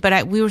envisioned.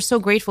 But we were so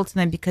grateful to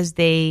them because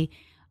they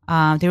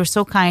were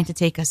so kind to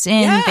take us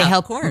in. They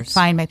helped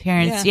find my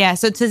parents. Yeah.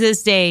 So to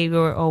this day, we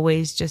were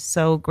always just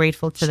so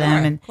grateful to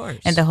them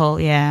and the whole,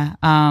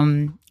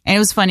 and it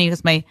was funny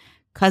because my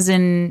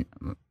cousin,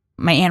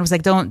 my aunt was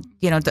like, don't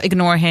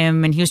ignore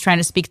him. And he was trying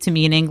to speak to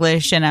me in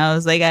English. And I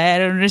was like, I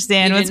don't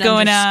understand what's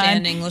going on. You didn't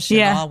understand English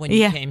at all when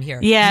you came here.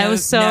 Yeah. It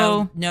was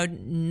so.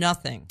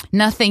 Nothing.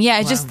 Nothing.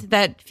 Yeah. Wow. Just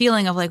that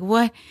feeling of like,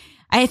 what?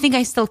 I think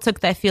I still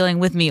took that feeling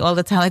with me all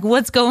the time. Like,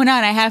 what's going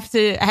on? I have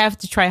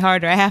to try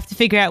harder. I have to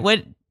figure out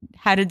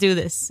how to do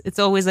this. It's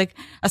always like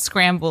a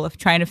scramble of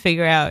trying to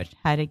figure out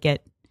how to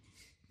get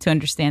to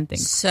understand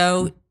things.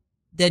 So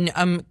then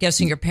I'm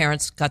guessing your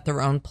parents got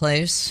their own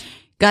place.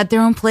 Got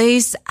their own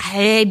place.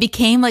 I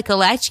became like a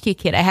latchkey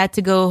kid. I had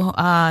to go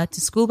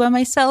to school by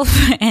myself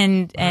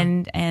and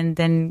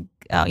then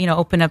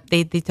open up.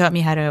 They taught me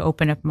how to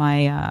open up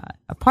my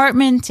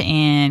apartment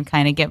and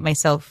kind of get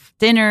myself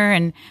dinner.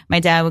 And my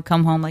dad would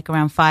come home like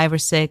around 5 or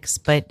 6.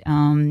 But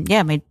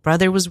my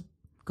brother was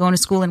going to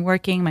school and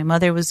working. My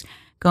mother was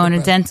going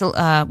to dental.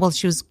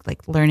 She was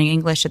like learning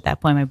English at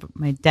that point.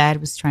 My dad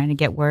was trying to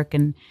get work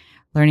and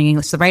learning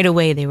English. So right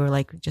away they were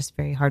like just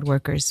very hard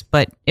workers.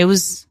 But it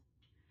was.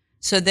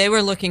 So they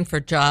were looking for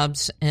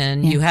jobs,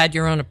 and you had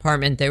your own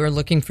apartment. They were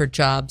looking for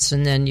jobs,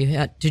 and then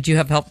did you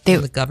have help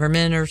from the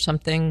government or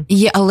something?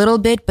 Yeah, a little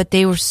bit, but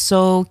they were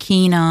so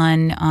keen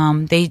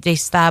on, they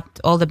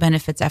stopped all the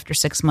benefits after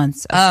 6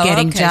 months of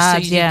getting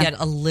jobs. So you did get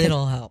a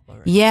little help.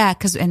 Already. Yeah,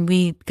 because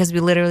we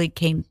literally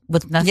came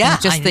with nothing. Yeah,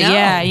 I know.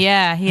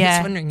 I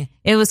was wondering.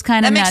 It was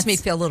kind of nuts. That makes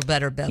me feel a little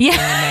better about being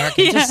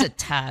American, just a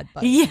tad.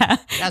 But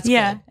that's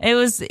good. It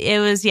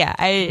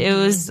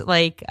was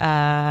like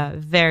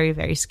very,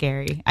 very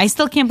scary. I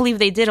still can't believe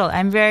they did all.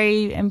 I'm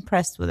very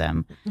impressed with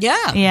them.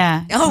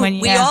 Yeah. Oh,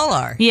 we all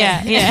are.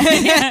 Yeah.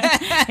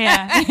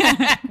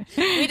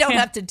 We don't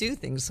have to do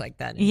things like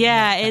that anymore.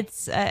 Yeah,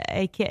 it's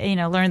I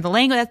can't, learn the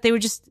language. They were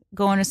just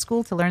going to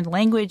school to learn the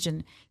language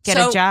and get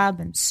a job.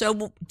 And so,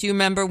 do you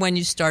remember when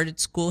you started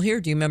school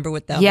here? Do you remember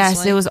what that was like?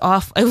 Yes, it was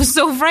awful. It was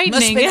so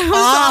frightening. It was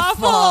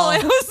awful.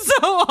 It was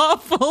so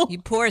awful. You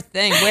poor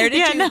thing. Where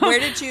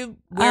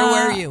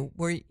were you?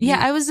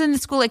 I was in the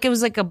school. Like it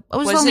was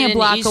only a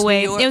block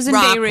away. It was in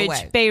Bay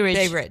Ridge. Bay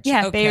Ridge.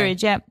 Yeah, okay. Bay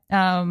Ridge. Yeah,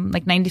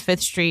 like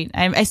 95th Street.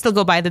 I still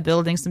go by the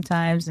building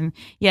sometimes, and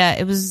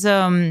it was.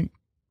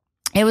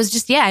 It was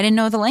just I didn't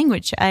know the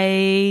language.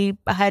 I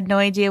had no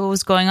idea what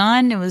was going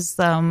on. It was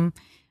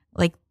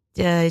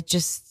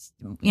just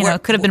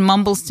it could have been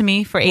mumbles to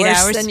me for 8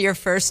 hours. Worse than your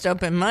first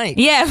open mic.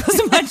 Yeah, it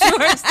was much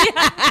worse.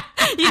 Yeah.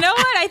 You know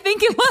what? I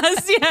think it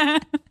was. Yeah.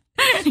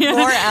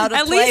 More out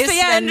of place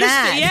than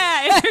that.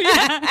 Yeah.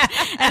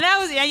 And that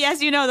was,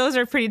 those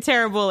are pretty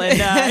terrible and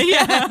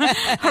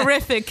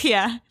horrific.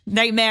 Yeah,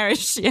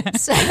 nightmarish. Yeah.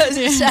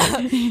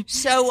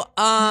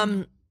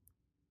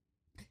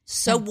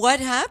 So what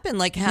happened?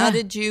 Like, how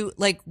did you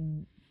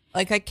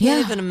Like I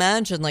can't even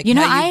imagine. Like you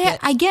know,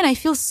 I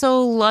feel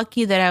so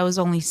lucky that I was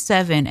only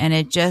 7,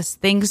 and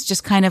things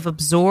just kind of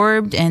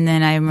absorbed. And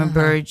then I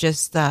remember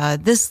just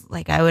this.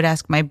 Like I would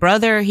ask my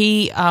brother.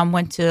 He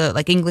went to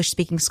like English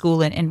speaking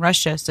school in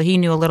Russia, so he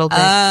knew a little bit.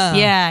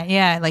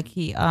 Yeah. Like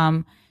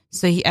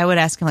I would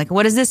ask him like,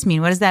 what does this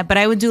mean? What is that? But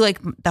I would do like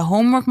the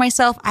homework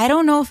myself. I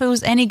don't know if it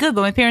was any good,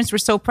 but my parents were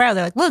so proud.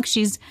 They're like, look,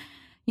 she's,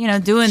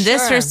 doing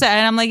this or so.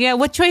 And I'm like, yeah,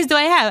 what choice do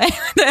I have?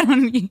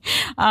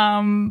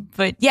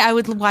 But yeah, I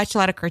would watch a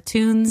lot of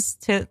cartoons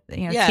to,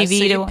 TV. So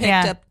you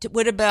picked up.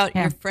 What about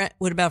your friend?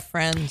 What about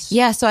friends?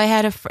 Yeah. So I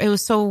had it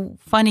was so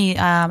funny.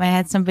 I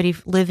had somebody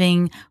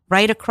living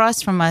right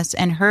across from us,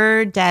 and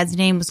her dad's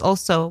name was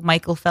also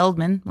Michael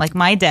Feldman, like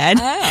my dad.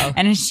 Oh.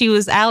 And she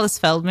was Alice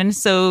Feldman.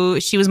 So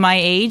she was my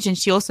age, and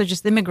she also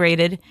just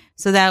immigrated.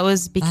 So that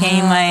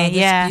became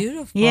that's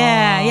beautiful.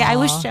 Yeah.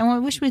 I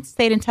wish we'd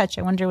stayed in touch.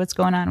 I wonder what's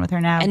going on with her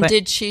now. And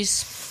where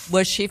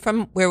was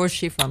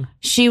she from?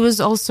 She was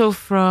also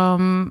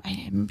from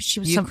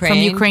Ukraine? From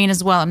Ukraine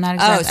as well. I'm not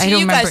exactly. So I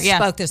don't remember. You guys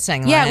spoke the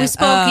same language. Yeah, we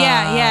spoke.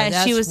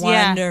 That's she was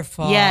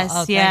wonderful. Yes,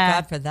 oh, thank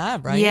God for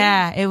that. Right?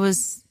 Yeah, it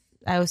was.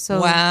 I was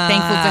so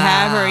thankful to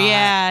have her.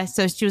 Yeah,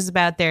 so she was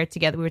about there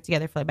together. We were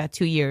together for about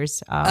 2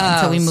 years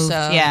until we moved.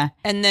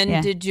 And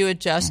then did you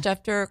adjust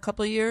after a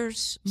couple of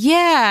years?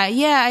 Yeah.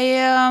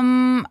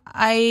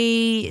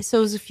 So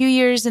it was a few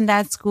years in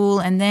that school,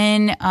 and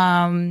then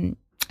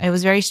it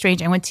was very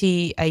strange. I went to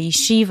a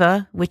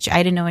yeshiva, which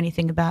I didn't know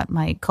anything about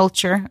my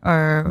culture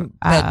or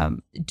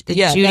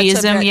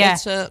Judaism.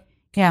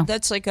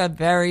 That's like a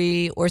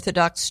very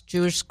Orthodox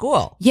Jewish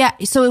school. Yeah,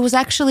 so it was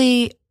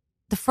actually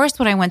the first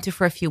one I went to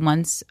for a few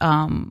months,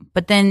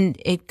 but then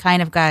it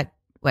kind of got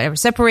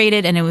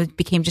separated, and it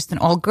became just an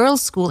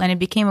all-girls school, and it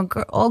became an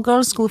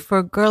all-girls school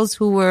for girls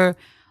who were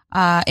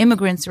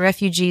immigrants or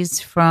refugees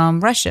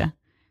from Russia.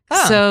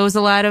 Oh. So it was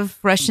a lot of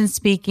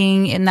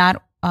Russian-speaking and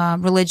not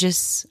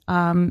religious,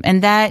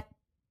 and that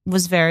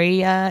was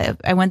very.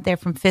 I went there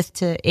from 5th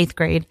to 8th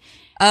grade.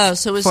 Oh,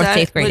 so was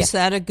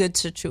that a good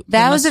situation?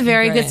 That was a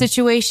very good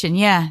situation.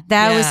 Yeah,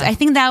 was. I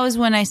think that was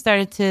when I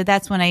started to.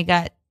 That's when I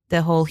got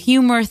the whole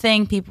humor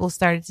thing. People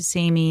started to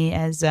see me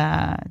as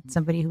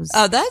somebody who's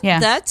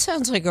that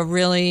sounds like a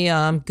really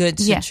good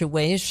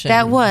situation.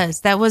 That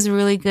was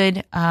really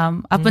good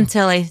up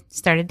until I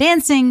started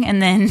dancing,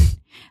 and then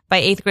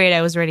by 8th grade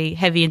I was already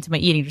heavy into my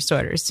eating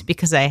disorders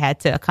because I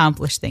had to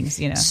accomplish things.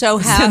 So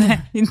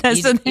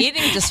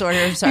eating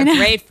disorders are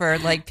great for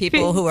like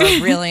people who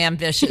are really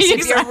ambitious.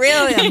 If you're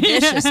really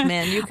ambitious,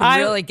 man, you can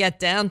really get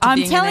down to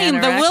being an anorexic. I'm telling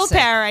you, the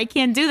willpower, I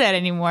can't do that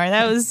anymore.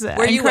 That was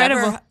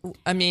incredible.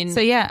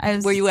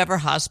 Were you ever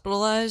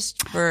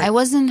hospitalized? I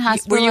wasn't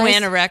hospitalized. Were you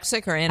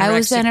anorexic or anorexic? I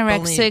was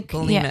anorexic,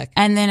 bulimic? Yeah.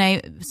 And then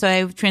I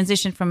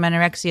transitioned from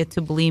anorexia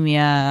to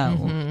bulimia.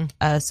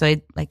 Mm-hmm. So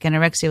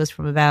anorexia was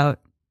from about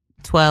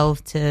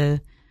 12 to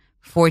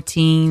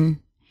 14,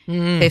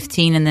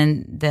 15, and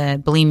then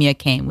the bulimia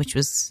came, which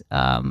was,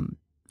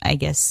 I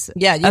guess,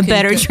 a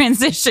better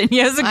transition.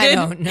 Yeah, it was I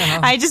don't know.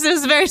 It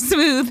was very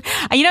smooth.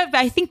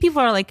 I think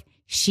people are like,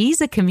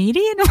 she's a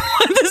comedian?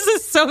 This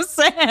is so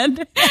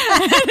sad.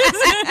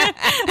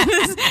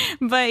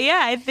 But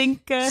yeah, I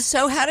think.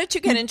 So how did you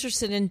get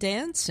interested in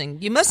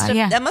dancing? You must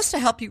have, that must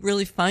have helped you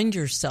really find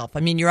yourself. I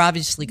mean, you're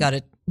obviously got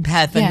to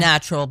have a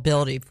natural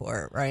ability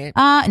for it, right?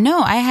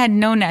 No, I had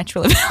no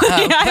natural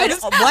ability.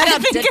 What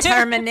a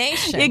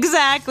determination.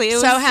 Exactly.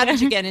 So how did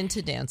you get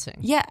into dancing?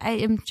 Yeah,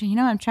 I'm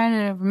trying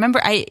to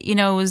remember. It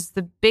was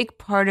the big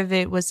part of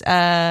it was,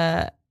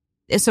 so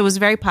it was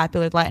very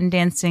popular, Latin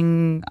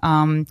dancing,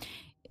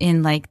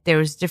 in there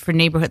was different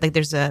neighborhood. Like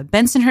there's a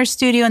Bensonhurst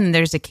studio and then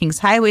there's a Kings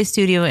Highway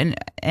studio.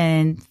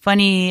 And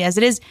funny as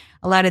it is,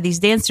 a lot of these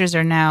dancers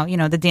are now,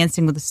 the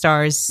Dancing with the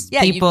Stars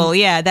people.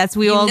 We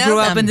all grew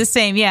up in the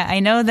same. Yeah, I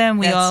know them.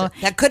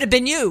 That could have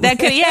been you. That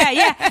could,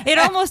 yeah. It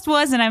almost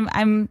was.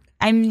 And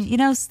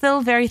I'm still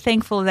very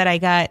thankful that I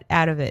got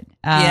out of it.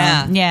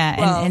 Well,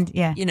 and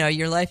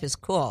your life is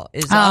cool.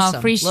 It's awesome.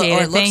 Appreciate it.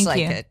 Or it looks like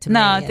it to me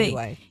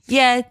anyway.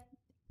 Yeah.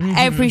 Mm-hmm.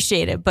 I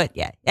appreciate it, but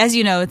as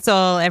you know,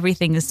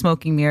 everything is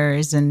smoke and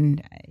mirrors,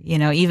 and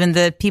even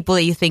the people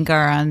that you think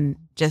are on,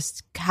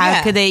 just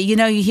how could they? You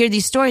hear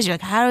these stories, you're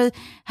like, how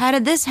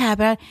did this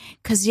happen?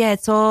 Because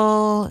it's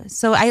all.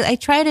 So I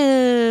try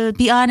to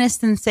be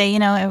honest and say,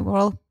 we're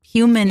all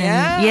human,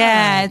 and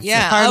it's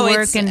hard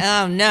work,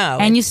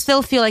 and you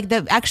still feel like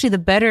actually the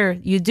better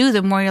you do,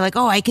 the more you're like,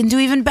 I can do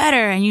even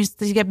better, and you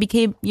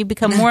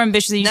become more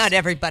ambitious. Not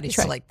everybody's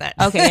like that.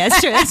 Okay,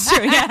 that's true.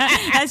 Yeah,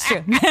 that's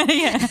true.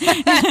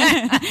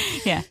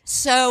 Yeah.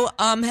 So,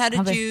 how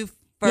did you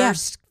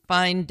first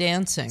find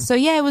dancing? So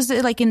it was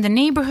in the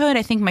neighborhood.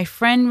 I think my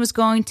friend was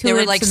going to it.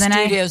 There were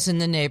studios in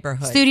the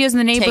neighborhood. Studios in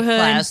the neighborhood.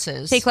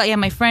 Take classes.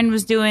 My friend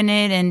was doing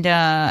it, and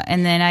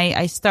then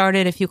I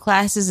started a few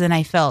classes, and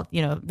I felt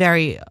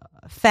very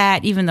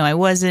fat, even though I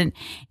wasn't.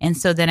 And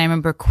so then I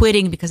remember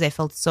quitting because I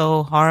felt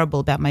so horrible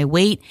about my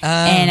weight,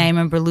 and I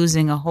remember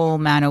losing a whole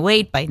amount of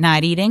weight by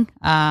not eating.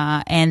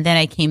 And then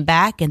I came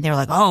back, and they were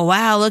like, "Oh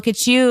wow, look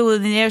at you!"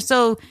 And they're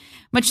so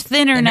much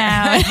thinner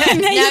now.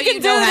 And Now can you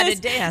know do how this.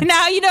 to dance.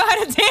 Now you know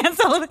how to dance.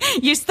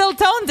 You're still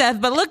tone deaf,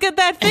 but look at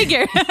that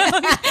figure.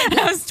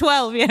 I was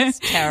 12. Yeah, It's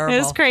terrible. It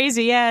was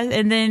crazy. Yeah,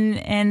 and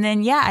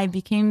then yeah, I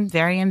became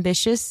very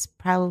ambitious.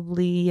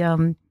 Probably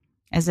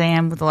as I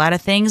am with a lot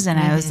of things, and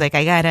I was like,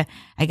 I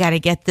gotta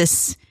get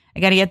this. I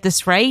got to get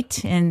this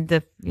right. And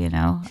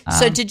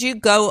so did you,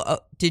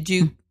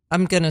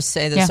 I'm going to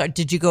say this,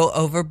 did you go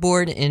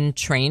overboard in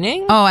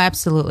training? Oh,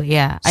 absolutely.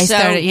 Yeah. I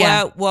started,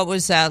 yeah. What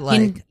was that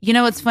like?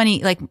 It's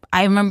funny. Like,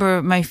 I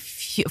remember my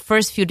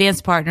first few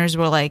dance partners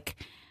were like,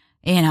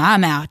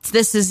 I'm out.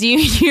 This is you.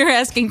 You're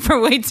asking for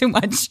way too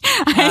much.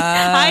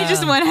 I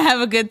just want to have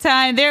a good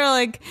time. They were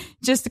like,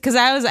 just because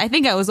I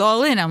think I was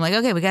all in. I'm like,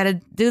 okay, we got to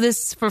do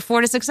this for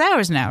 4 to 6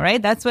 hours now, right?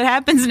 That's what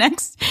happens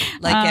next.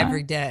 Like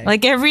every day.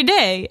 Like every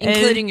day.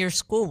 Including your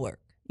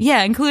schoolwork.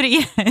 Yeah,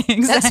 including,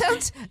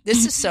 Exactly.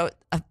 This is so,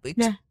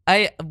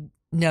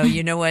 no,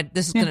 you know what?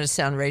 This is going to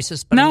sound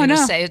racist, but I'm going to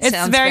say it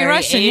sounds very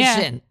Russian,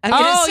 Asian. Yeah. I'm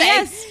going to say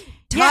yes.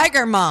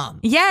 Tiger mom.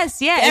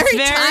 Yes, yeah. Very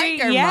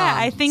tiger mom. Yeah,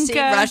 I think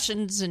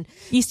Russians and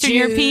Eastern Jews,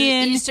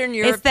 European. It's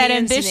that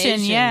ambition.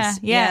 Yeah.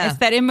 It's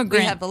that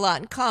immigrant. We have a lot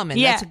in common.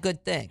 Yeah. That's a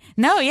good thing.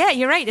 No, yeah,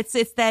 you're right. It's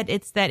that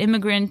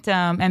immigrant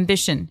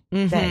ambition.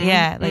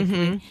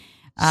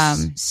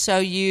 So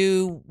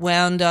you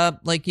wound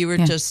up like you were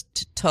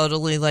just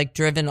totally like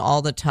driven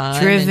all the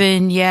time.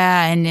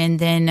 And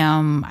then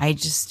I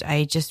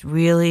just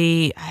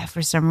really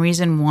for some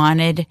reason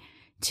wanted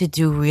to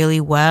do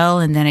really well,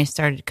 and then I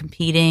started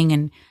competing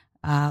and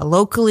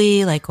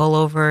locally, like all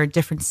over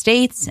different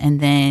states,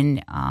 and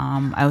then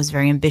I was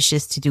very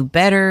ambitious to do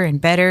better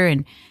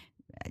and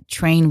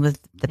train with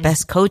the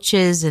best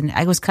coaches, and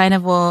I was kind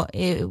of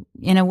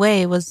in a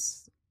way it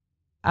was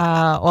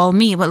all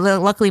me. But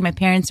luckily, my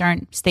parents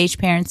aren't stage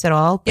parents at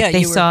all. But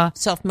they saw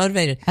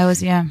self-motivated. I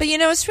was, yeah. But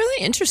it's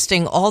really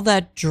interesting all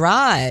that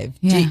drive.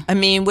 Yeah.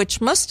 Which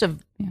must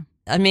have. Yeah.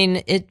 I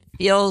mean, it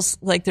feels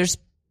like there's.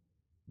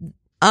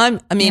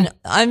 I'm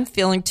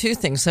feeling two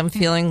things. I'm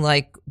feeling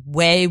like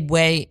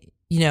way,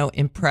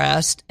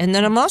 impressed. And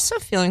then I'm also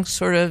feeling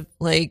sort of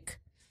like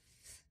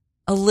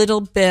a little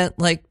bit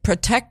like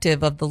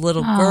protective of the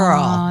little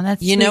girl.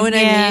 That's you know sweet.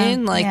 what I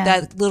mean? Like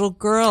that little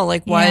girl,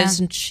 like why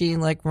isn't she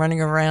like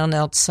running around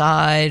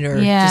outside or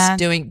just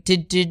doing,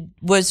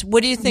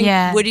 what do you think,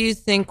 what do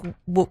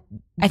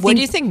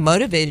you think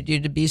motivated you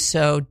to be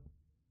so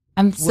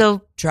I'm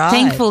so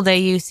thankful that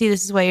you see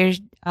this is why you're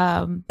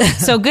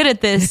so good at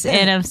this,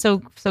 and I'm so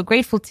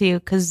grateful to you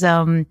because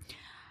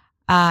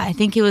I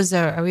think it was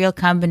a real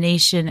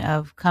combination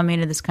of coming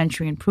to this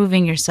country and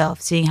proving yourself,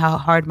 seeing how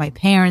hard my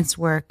parents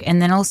work,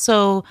 and then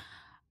also,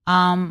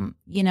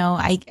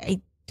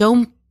 I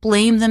don't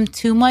blame them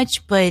too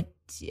much, but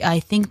I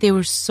think they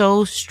were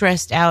so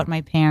stressed out, my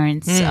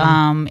parents,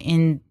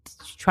 in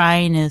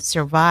trying to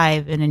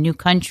survive in a new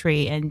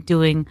country and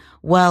doing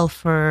well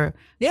for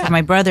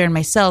my brother and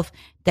myself,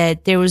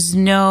 that there was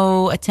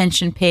no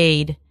attention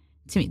paid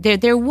to me.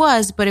 There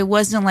was, but it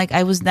wasn't like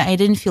I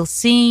didn't feel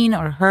seen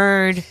or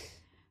heard.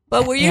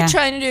 But were you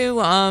trying to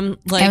I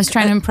was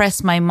trying to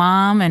impress my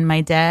mom and my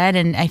dad,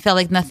 and I felt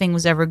like nothing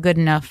was ever good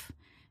enough.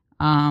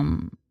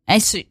 I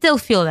still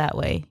feel that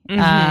way.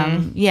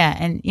 And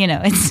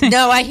it's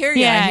no, I hear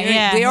you.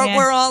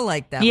 We're all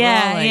like that.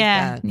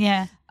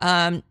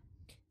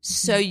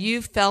 So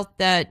you felt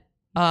that.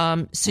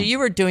 So you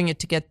were doing it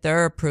to get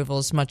their approval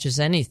as much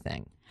as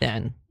anything.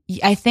 Then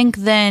I think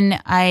it's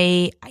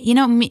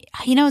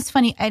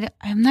funny.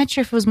 I'm not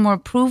sure if it was more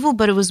approval,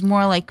 but it was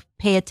more like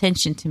pay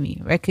attention to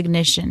me,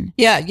 recognition.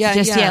 Look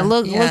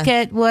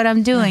at what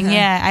I'm doing.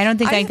 I don't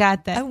think I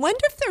got that. I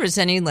wonder if there was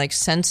any like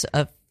sense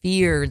of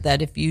fear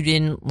that if you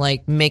didn't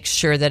like make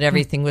sure that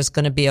everything was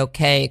going to be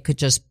okay, it could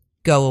just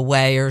go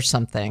away or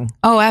something.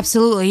 Oh,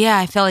 absolutely. Yeah.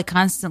 I felt like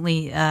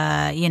constantly,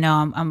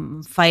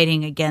 I'm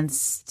fighting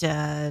against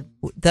the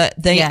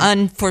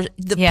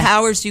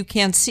powers you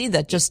can't see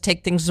that just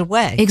take things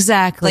away.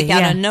 Exactly. Like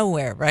out of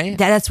nowhere, right?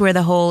 That's where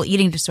the whole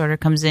eating disorder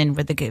comes in,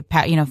 where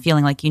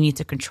feeling like you need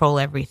to control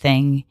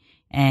everything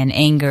and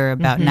anger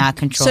about not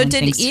controlling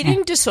things. So did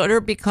eating disorder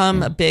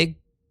become a big,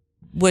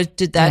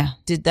 did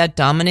that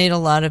dominate a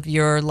lot of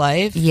your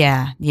life?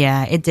 Yeah,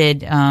 it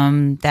did.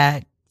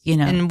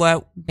 In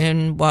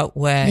what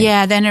way?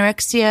 Yeah, the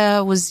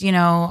anorexia was,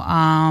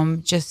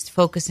 just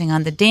focusing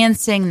on the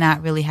dancing,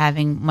 not really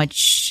having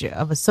much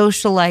of a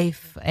social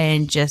life,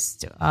 and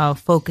just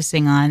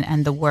focusing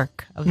on the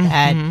work of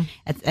that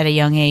at a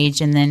young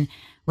age. And then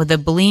with the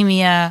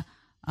bulimia,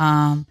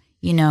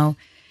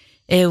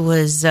 it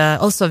was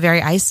also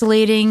very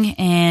isolating.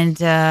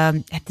 And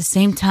at the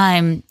same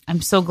time,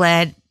 I'm so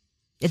glad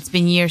it's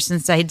been years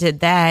since I did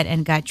that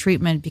and got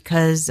treatment,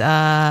 because,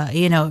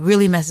 it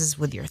really messes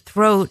with your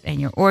throat and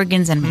your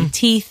organs and my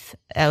teeth.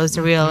 That was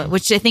a real,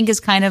 which I think is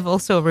kind of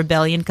also a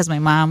rebellion, because my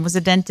mom was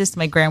a dentist,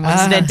 my grandma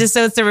was a dentist,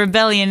 so it's a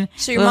rebellion.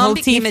 So your mom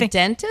became a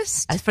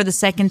dentist? For the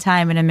second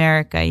time in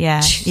America,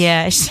 yeah.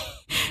 Yeah.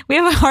 we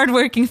have a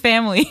hardworking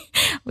family.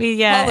 Holy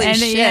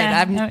shit!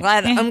 Yeah,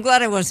 I'm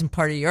glad I wasn't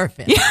part of your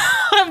family.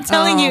 I'm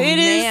telling you,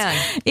 man.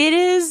 it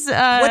is. What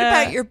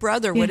about your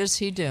brother? What does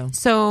he do?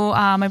 So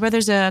my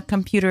brother's a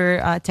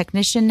computer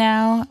technician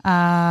now,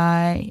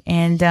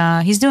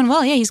 and he's doing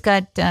well. Yeah, he's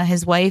got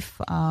his wife.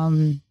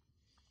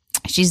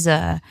 She's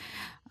a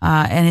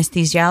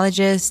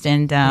anesthesiologist,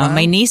 and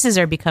my nieces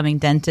are becoming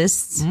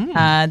dentists.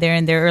 They're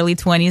in their early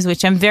 20s,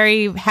 which I'm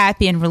very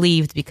happy and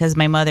relieved because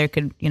my mother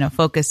could,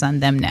 focus on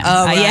them now.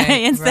 Oh,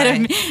 right,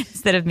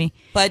 instead of me.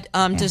 But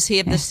does he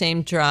have the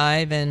same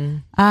drive,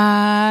 and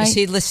is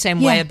he the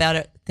same way about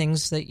it,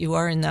 things that you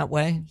are in that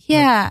way?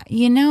 Yeah, I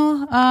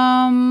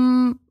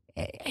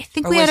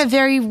think we had a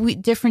very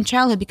different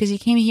childhood because he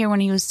came here when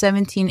he was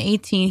 17,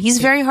 18. He's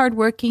very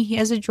hardworking. He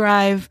has a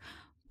drive.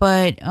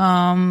 But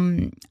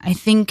I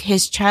think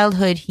his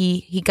childhood,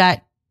 he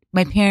got,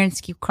 my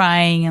parents keep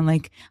crying, and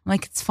I'm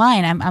like, it's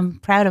fine. I'm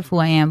proud of who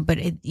I am, but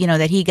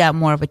that he got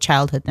more of a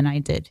childhood than I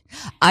did.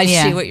 I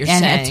see what you're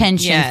saying. And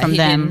attention from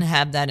them. He didn't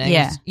have that. I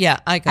got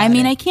it. I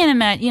mean, I can't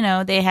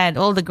imagine. They had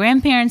all the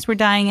grandparents were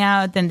dying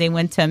out. Then they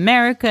went to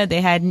America.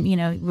 They had,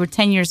 were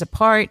 10 years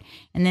apart,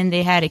 and then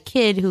they had a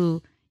kid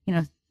who,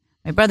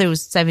 my brother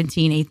was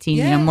 17,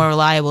 18, more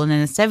reliable. And then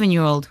a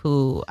 7-year-old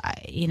who,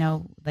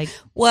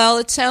 well,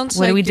 it sounds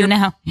what like do we do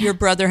now? Your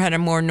brother had a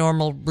more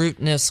normal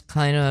rootness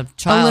kind of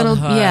childhood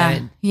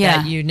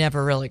that you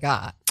never really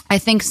got. I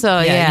think so.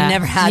 Yeah. You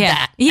never had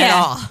that at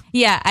all.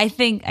 Yeah. I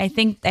think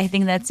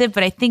that's it.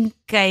 But I think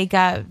I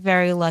got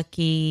very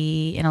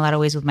lucky in a lot of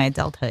ways with my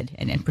adulthood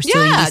and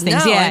pursuing these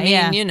things.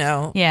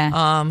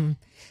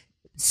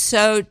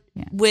 So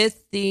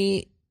with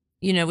the,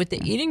 with the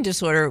eating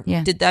disorder,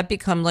 did that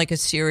become like a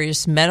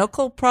serious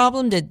medical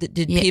problem?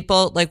 Did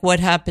people,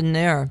 what happened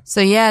there?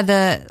 So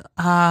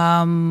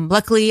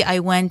luckily I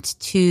went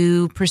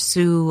to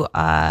pursue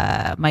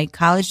my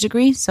college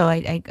degree. So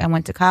I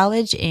went to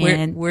college,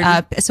 and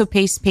so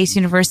Pace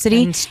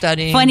University. And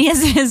studying. Funny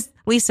as it is,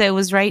 Lisa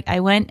was right.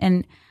 I went,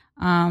 and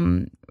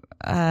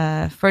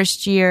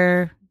first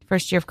year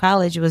of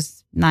college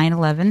was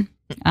 9/11.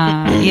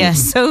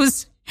 So it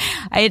was,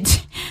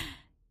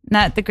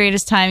 not the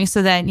greatest timing.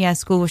 So that,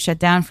 school was shut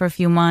down for a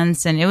few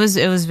months, and it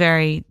was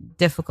very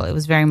difficult. It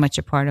was very much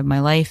a part of my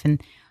life. And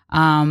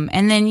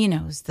then,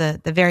 it was the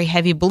very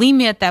heavy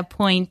bulimia at that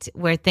point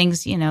where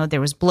things,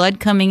 there was blood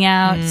coming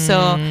out. So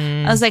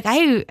I was like,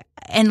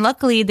 and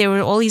luckily there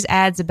were all these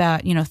ads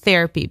about,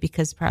 therapy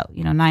because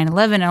probably,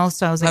 9/11.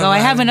 Also, I was like, I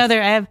have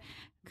a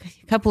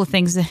couple of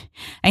things that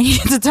I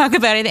needed to talk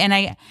about it. And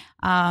I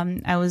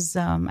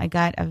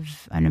got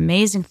an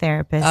amazing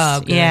therapist. Oh,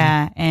 good.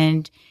 Yeah.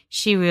 And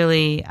she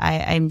really,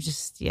 I'm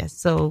just,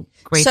 so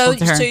grateful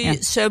to her.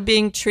 So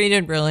being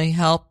treated really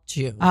helped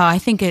you. Oh, I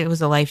think it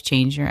was a life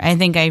changer. I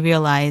think I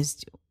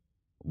realized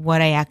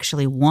what I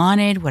actually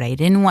wanted, what I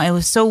didn't want. It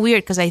was so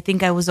weird because I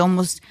think I was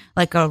almost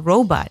like a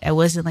robot. I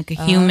wasn't like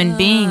a human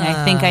being.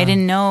 I think I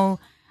didn't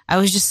know. I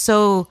was just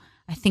so,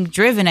 I think,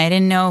 driven. I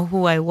didn't know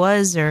who I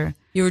was, or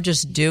you were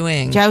just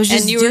doing. I was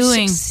just doing. And you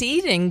were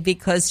succeeding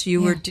because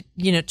you were,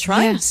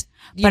 trying.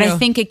 But I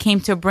think it came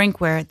to a brink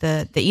where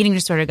the eating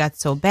disorder got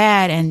so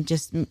bad, and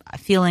just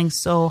feeling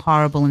so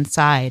horrible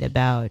inside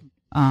about,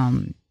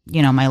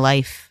 my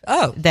life.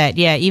 Oh, that,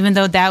 even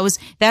though that's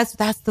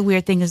the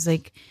weird thing is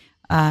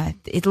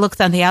it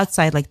looked on the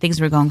outside like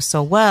things were going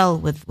so well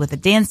with the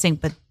dancing,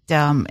 but,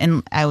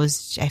 and I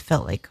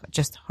felt like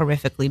just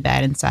horrifically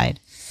bad inside.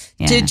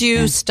 Yeah, did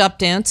you stop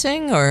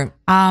dancing, or?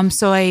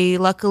 So I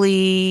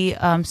luckily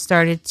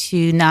started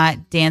to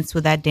not dance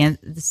with that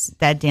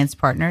dance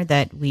partner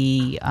that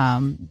we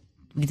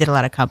did a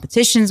lot of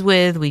competitions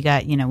with. We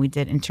got, we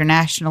did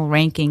international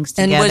rankings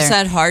together. And was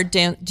that hard?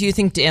 Do you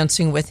think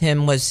dancing with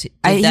him was? He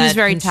was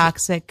very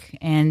toxic,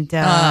 and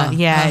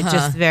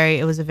just very.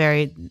 It was a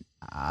very.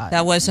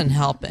 That wasn't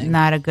helping.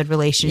 Not a good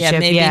relationship. Yeah,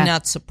 maybe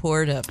not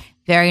supportive.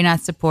 Very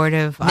not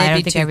supportive. Maybe I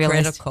don't think too I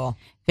realized. Critical.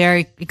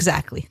 Very,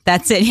 exactly.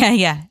 That's it.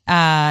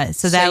 Yeah.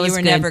 So that was you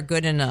were good. never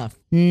good enough.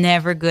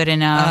 Never good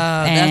enough.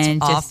 That's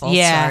awful.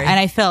 Yeah. Sorry. And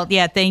I felt,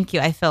 thank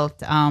you. I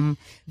felt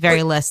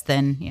very less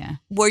than,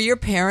 Were your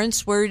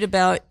parents worried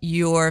about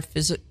your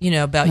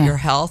your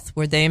health?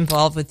 Were they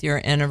involved with your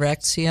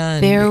anorexia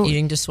and your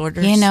eating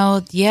disorders?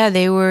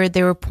 There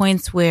were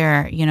points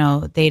where,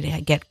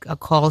 they'd get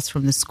calls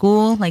from the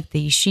school, like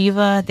the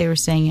yeshiva. They were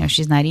saying,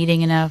 she's not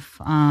eating enough.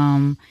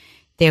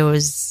 There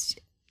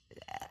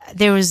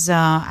was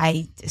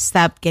I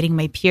stopped getting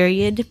my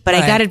period, but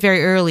I got it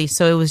very early,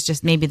 so it was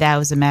just maybe that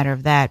was a matter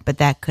of that, but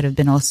that could have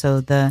been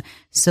also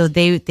so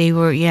they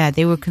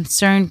were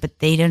concerned, but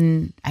I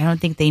don't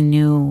think they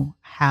knew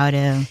how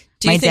to.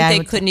 Do you think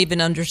they couldn't even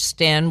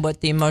understand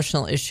what the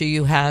emotional issue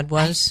you had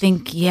was?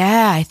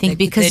 I think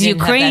because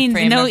Ukraine,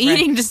 no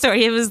eating disorder,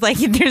 it was like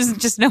there's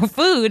just no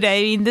food.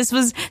 I mean, this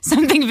was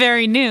something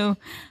very new.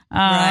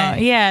 Right.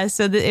 Yeah,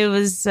 so it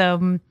was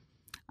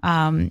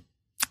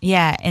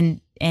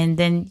and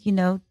then,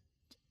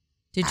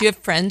 Did you have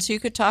friends you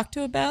could talk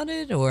to about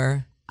it,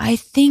 or? I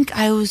think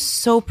I was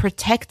so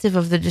protective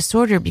of the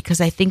disorder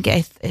because I think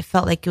it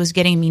felt like it was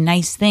getting me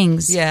nice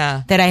things.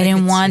 Yeah, that I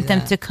didn't could want see them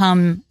that. to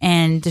come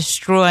and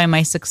destroy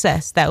my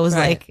success. That was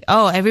Right. like,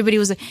 oh, everybody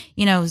was, it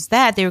was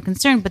that they were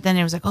concerned, but then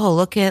it was like, oh,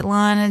 look at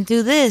Lana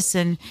do this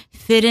and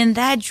fit in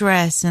that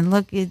dress and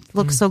look, it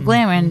looks so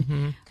glamorous.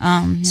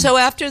 And, So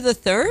after the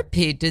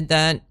therapy, did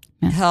that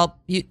help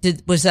you?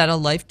 Was that a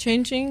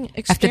life-changing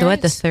experience? after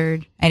the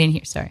third, I didn't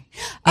hear. Sorry.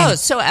 Oh,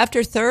 so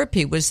after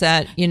therapy, was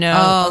that,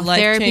 a life-changing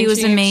therapy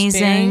was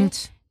amazing.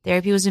 experience?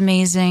 Therapy was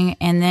amazing.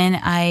 And then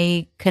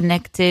I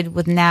connected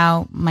with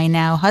my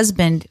now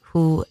husband,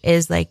 who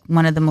is like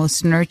one of the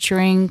most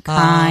nurturing,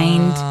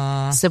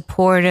 kind,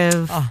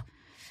 supportive,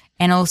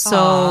 and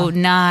also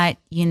not,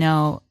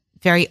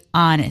 very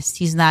honest.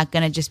 He's not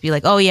going to just be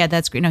like, oh yeah,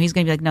 that's great. No, he's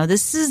going to be like, no,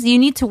 you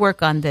need to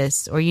work on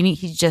this, or he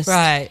just.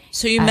 Right.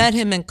 So you met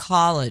him in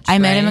college. I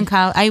met him in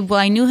college.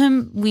 I knew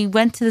him. We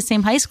went to the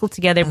same high school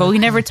together, but we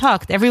never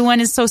talked. Everyone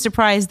is so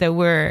surprised that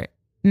we're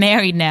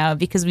married now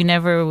because we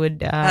never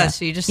would.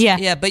 So you just,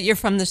 but you're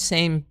from the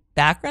same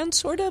background,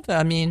 sort of?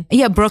 I mean.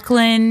 Yeah,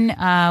 Brooklyn. We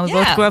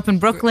both grew up in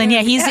Brooklyn.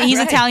 Yeah, he's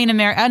right. Italian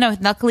American. Oh, no,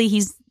 luckily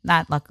he's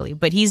not luckily,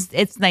 but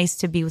it's nice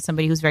to be with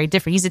somebody who's very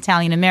different. He's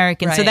Italian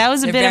American. Right. So that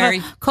was a bit of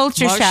a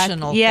culture shock.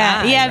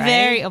 Yeah,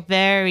 guy, right?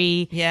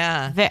 very.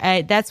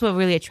 Yeah. That's what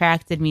really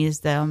attracted me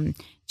is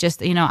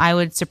I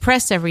would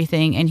suppress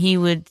everything and he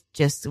would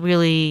just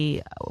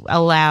really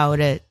allow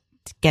to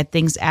get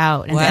things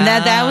out. And, and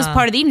that was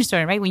part of the eating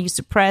disorder, right? When you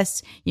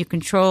suppress, you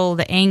control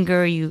the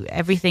anger,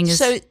 everything is.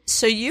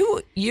 So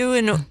you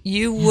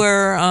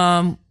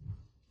were,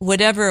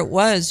 whatever it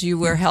was, you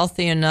were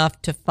healthy enough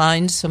to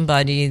find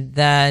somebody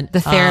that the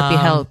therapy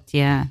helped.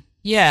 Yeah.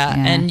 Yeah,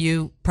 and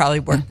you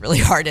probably worked really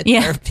hard at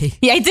therapy.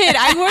 Yeah, I did.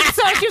 I worked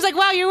so hard. She was like,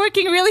 wow, you're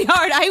working really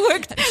hard. I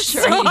worked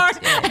so hard.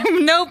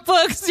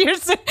 Notebooks.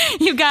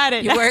 You got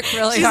it. You worked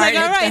really She's hard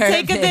like, all at right,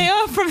 therapy. take a day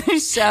off from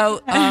this. So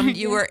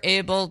you were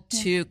able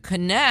to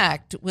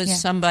connect with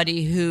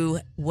somebody who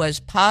was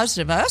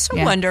positive. I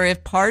also wonder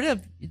if part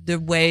of the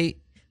way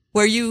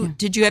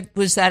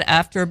was that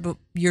after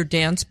your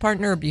dance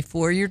partner or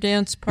before your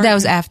dance partner? That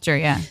was after,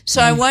 yeah.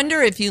 So I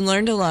wonder if you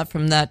learned a lot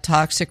from that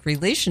toxic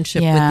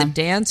relationship with the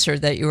dancer,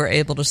 that you were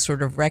able to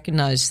sort of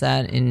recognize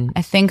that in.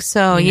 I think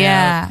so,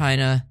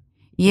 kind of.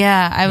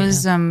 Yeah, I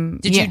was.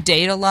 Did you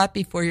date a lot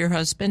before your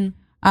husband?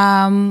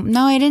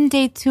 No, I didn't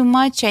date too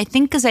much. I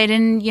think because I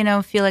didn't,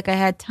 feel like I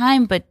had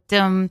time. But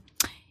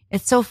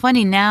it's so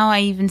funny now.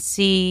 I even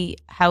see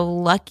how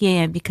lucky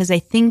I am because I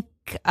think.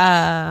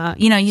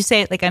 You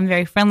say it like I'm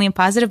very friendly and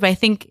positive, but I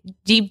think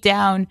deep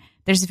down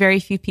there's very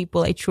few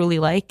people I truly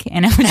like,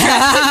 and I'm attracted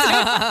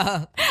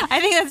to. I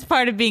think that's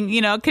part of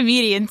being, a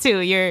comedian too.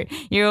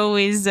 You're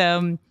always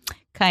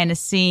kind of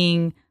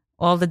seeing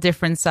all the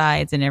different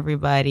sides in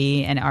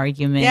everybody and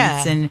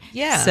arguments, and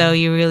so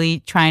you're really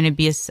trying to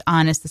be as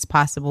honest as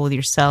possible with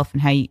yourself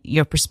and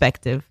your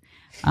perspective.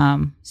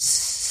 Do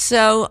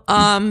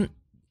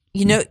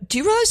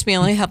you realize we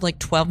only have like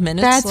 12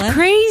 minutes That's left?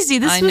 crazy.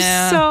 This was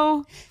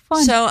so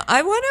fun. So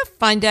I want to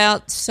find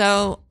out.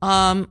 So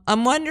I'm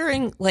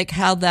wondering like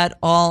how that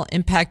all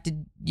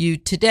impacted you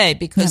today,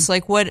 because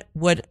like what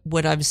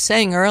I was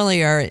saying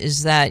earlier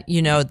is that,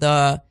 here's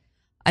some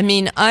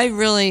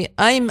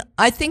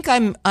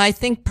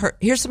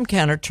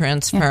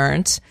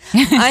countertransference.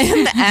 I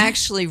am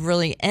actually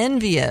really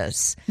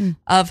envious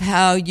of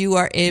how you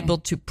are able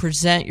to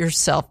present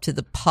yourself to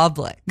the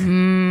public,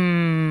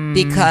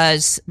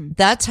 because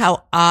that's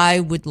how I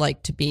would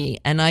like to be.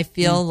 And I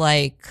feel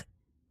like,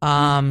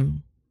 also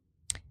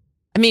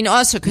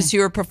because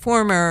you're a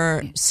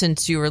performer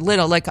since you were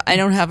little, like I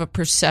don't have a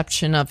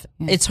perception of,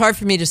 it's hard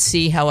for me to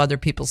see how other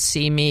people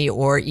see me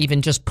or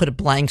even just put a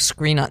blank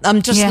screen on.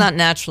 I'm just not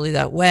naturally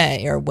that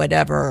way or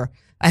whatever.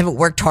 I haven't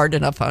worked hard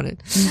enough on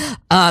it.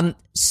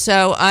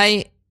 So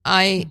I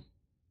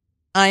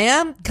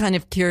am kind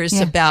of curious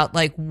about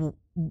like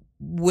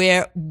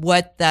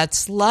what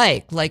that's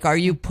like. Like, are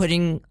you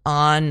putting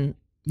on,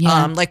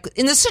 like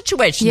in the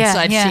situations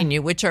I've seen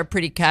you, which are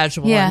pretty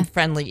casual and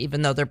friendly,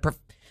 even though they're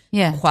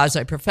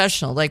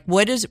quasi-professional. Like,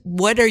 what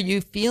are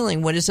you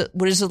feeling? What is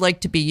it like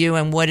to be you,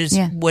 and what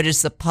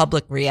is the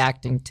public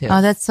reacting to?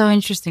 Oh, that's so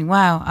interesting.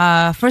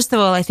 Wow. First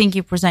of all, I think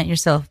you present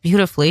yourself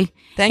beautifully.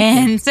 Thank you.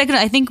 And second,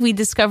 I think we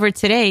discovered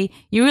today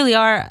you really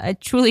are a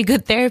truly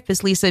good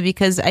therapist, Lisa,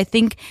 because I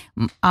think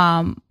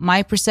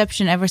my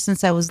perception ever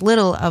since I was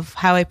little of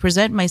how I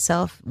present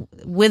myself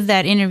with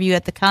that interview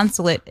at the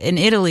consulate in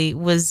Italy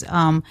was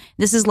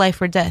this is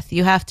life or death.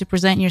 You have to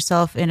present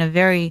yourself in a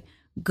very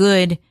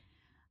good,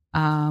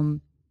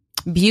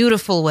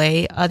 beautiful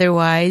way.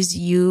 Otherwise,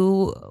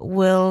 you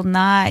will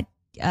not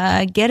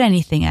get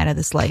anything out of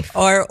this life.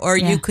 Or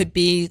you could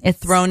be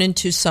thrown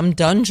into some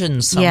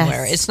dungeon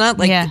somewhere. It's not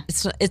like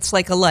it's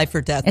like a life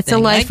or death. It's thing.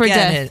 a life or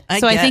death. It. I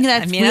think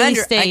that's really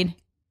stayed. I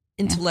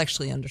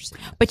intellectually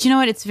understand. But you know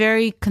what? It's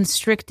very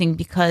constricting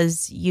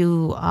because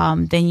you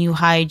then you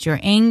hide your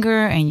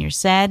anger and your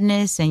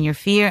sadness and your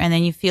fear, and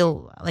then you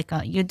feel like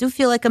you do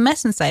feel like a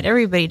mess inside.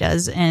 Everybody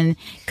does, and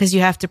because you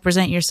have to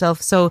present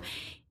yourself so.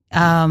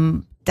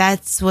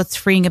 that's what's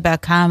freeing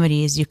about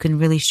comedy is you can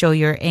really show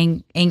your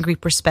angry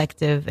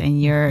perspective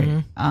and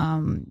your,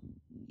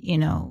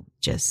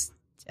 just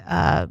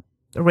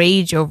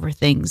rage over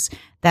things.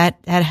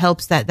 That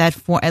helps.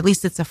 At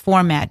least it's a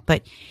format.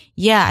 But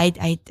yeah,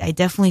 I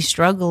definitely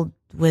struggled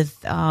with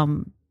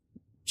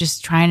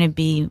just trying to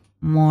be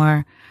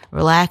more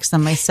relaxed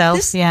on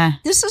myself.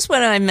 This is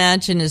what I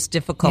imagine is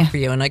difficult for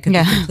you, and I could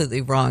be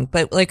completely wrong.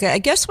 But like, I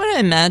guess what I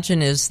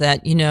imagine is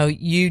that,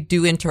 you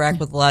do interact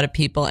with a lot of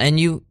people, and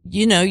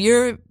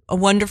you're a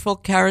wonderful,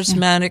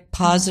 charismatic,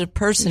 positive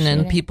person,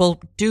 and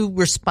people do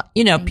respond.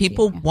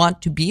 People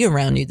want to be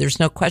around you. There's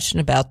no question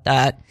about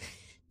that.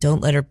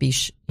 Don't let her be,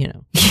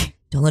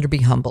 don't let her be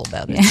humble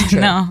about it. It's true.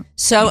 No.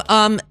 So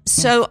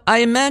I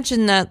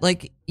imagine that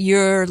like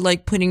you're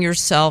like putting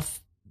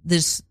yourself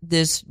this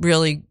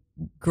really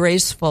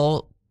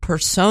graceful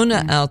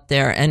persona out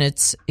there, and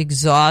it's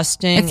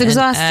exhausting. It's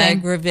exhausting. And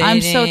aggravating.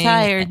 I'm so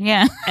tired.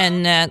 Yeah.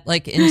 And that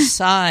like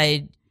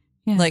inside,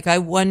 like I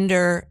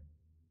wonder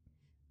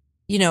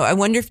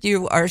if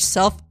you are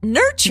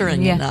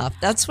self-nurturing enough.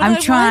 That's what I'm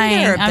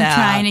wonder about. I'm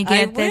trying to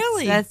get this.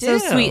 Really that's do.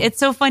 so sweet. It's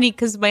so funny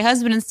because my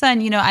husband and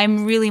son,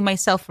 I'm really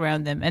myself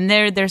around them, and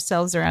they're their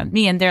selves around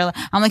me. And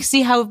I'm like,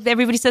 see how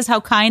everybody says how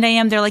kind I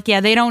am. They're like,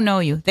 yeah, they don't know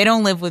you. They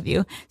don't live with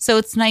you. So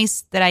it's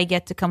nice that I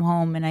get to come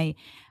home and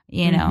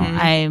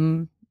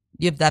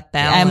you have that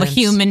balance. I'm a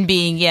human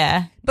being.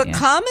 Yeah. But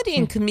comedy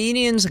and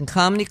comedians and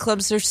comedy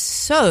clubs, they're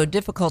so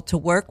difficult to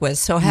work with.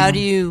 So how do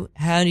you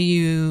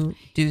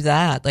do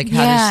that? Like,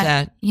 how does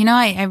that?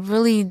 I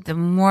really, the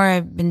more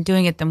I've been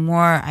doing it, the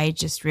more I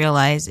just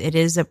realize it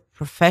is a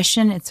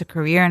profession. It's a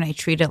career, and I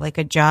treat it like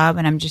a job.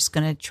 And I'm just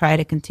going to try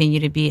to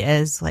continue to be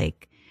as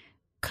like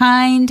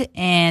kind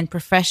and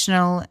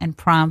professional and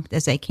prompt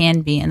as I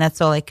can be. And that's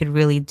all I could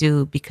really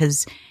do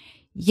because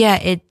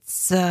it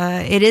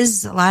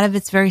is a lot of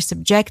it's very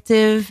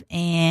subjective,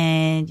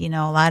 and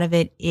a lot of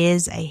it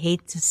is, I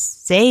hate to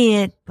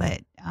say it,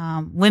 but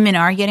women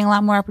are getting a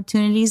lot more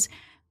opportunities,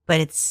 but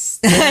it's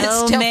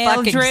still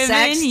male driven.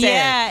 Sexist.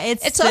 Yeah,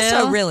 it's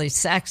also really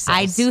sexist.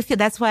 I do feel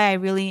that's why I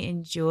really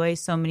enjoy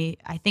so many.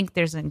 I think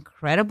there's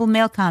incredible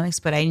male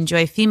comics, but I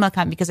enjoy female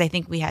comics because I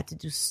think we had to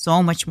do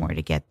so much more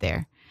to get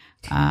there.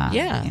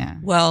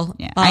 Well,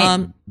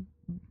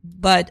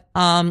 but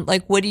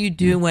like, what do you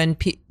do when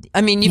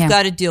you've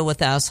got to deal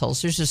with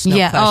assholes. There's just no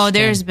question. Oh,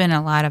 there's been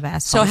a lot of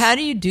assholes. So how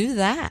do you do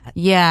that?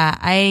 Yeah,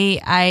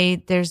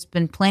 I there's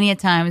been plenty of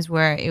times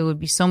where it would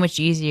be so much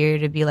easier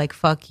to be like,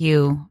 fuck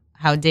you,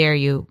 how dare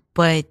you?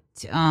 But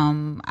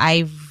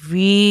I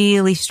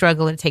really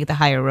struggle to take the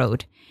higher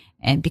road.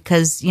 And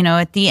because,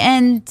 at the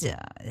end,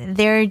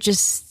 they're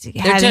just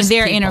having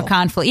their inner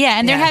conflict. Yeah,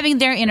 and they're having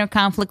their inner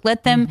conflict.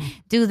 Let them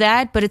do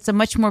that, but it's a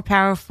much more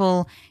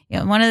powerful.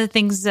 One of the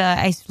things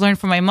I learned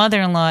from my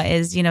mother-in-law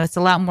is, it's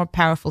a lot more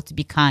powerful to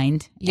be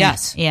kind.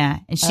 Yes.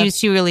 And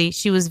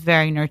she was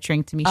very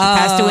nurturing to me. She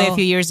passed away a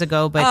few years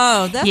ago, but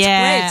that's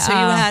great. So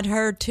you had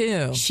her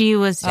too. She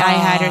was. I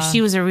had her.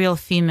 She was a real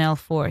female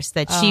force.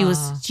 That she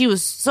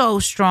was so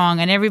strong,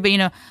 and everybody,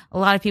 a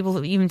lot of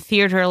people even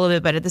feared her a little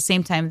bit, but at the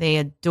same time they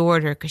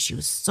adored her because she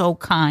was so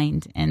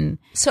kind. And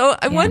so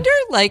I wonder,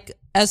 like,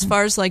 as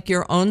far as like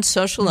your own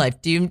social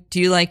life, do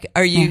you like,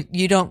 are you,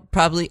 you don't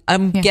probably,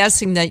 I'm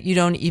guessing that you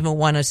don't even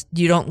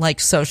you don't like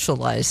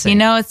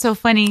socializing. It's so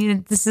funny.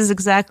 This is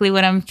exactly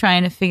what I'm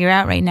trying to figure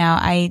out right now.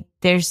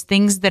 There's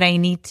things that I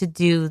need to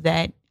do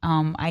that,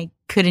 I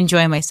could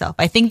enjoy myself.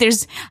 I think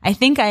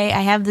I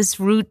have this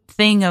root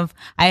thing of,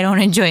 I don't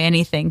enjoy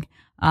anything.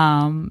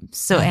 And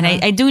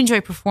I do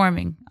enjoy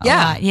performing a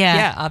lot.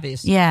 Yeah,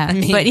 obviously. Yeah.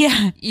 But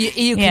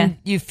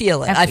you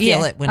feel it. I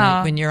feel it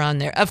when you're on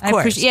there. Of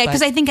course.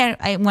 Because I think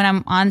when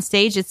I'm on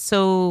stage, it's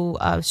so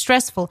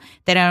stressful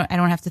that I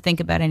don't have to think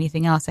about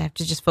anything else. I have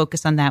to just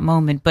focus on that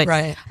moment. But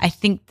I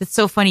think that's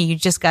so funny. You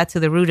just got to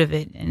the root of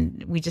it,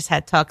 and we just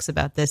had talks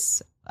about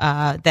this,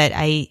 that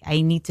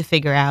I need to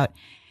figure out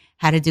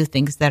how to do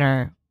things that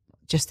are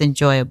just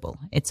enjoyable.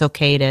 It's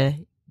okay to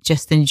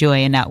just enjoy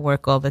and not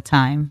work all the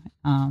time,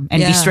 and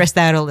be stressed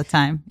out all the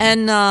time.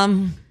 And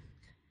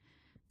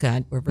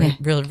God, we're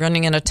really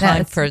running out of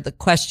time for the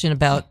question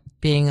about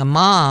being a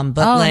mom.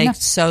 But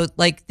so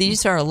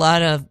these are a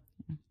lot of,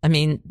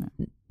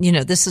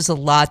 this is a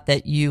lot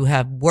that you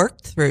have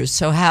worked through.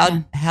 So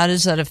how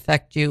does that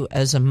affect you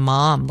as a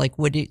mom? Like,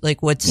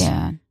 what's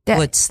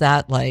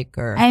that like?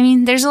 Or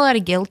there's a lot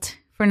of guilt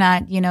for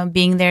not,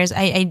 being there.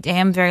 I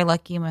am very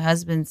lucky. My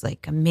husband's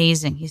like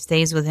amazing. He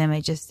stays with him.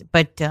 there's,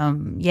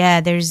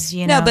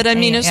 No, but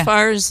as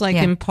far as like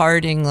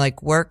imparting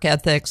like work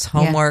ethics,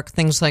 homework,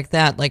 things like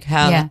that, like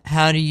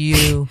how do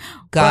you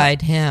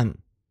guide him?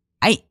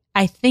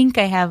 I think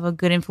I have a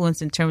good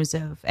influence in terms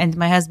of, and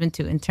my husband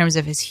too, in terms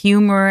of his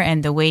humor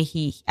and the way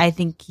I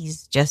think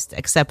he's just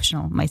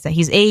exceptional.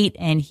 He's 8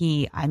 and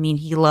he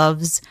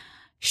loves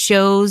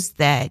shows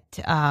that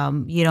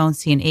you don't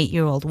see an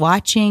 8-year-old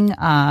watching.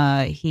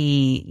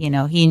 He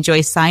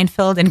enjoys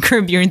Seinfeld and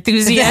Curb Your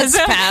Enthusiasm.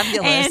 That's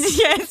fabulous. And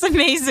yeah, it's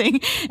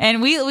amazing.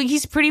 And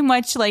he's pretty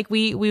much like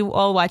we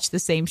all watch the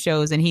same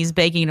shows, and he's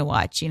begging to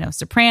watch,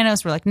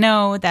 Sopranos. We're like,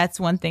 no,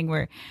 that's one thing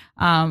where,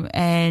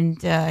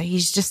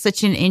 he's just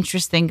such an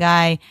interesting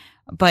guy.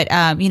 But,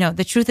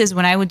 the truth is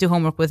when I would do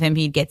homework with him,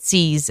 he'd get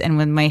C's. And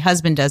when my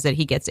husband does it,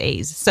 he gets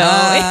A's. So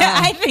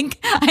I think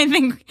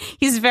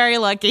he's very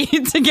lucky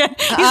to get,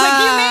 he's like,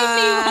 you made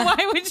me.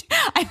 Why would you?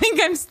 I think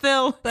I'm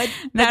still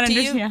not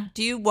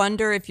do you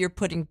wonder if you're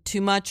putting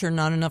too much or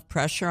not enough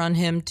pressure on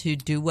him to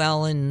do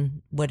well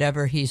in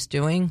whatever he's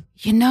doing?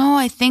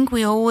 I think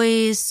we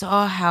always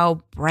saw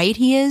how bright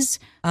he is.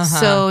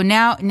 So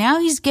now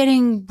he's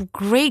getting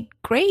great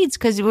grades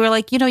because we're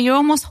like, you're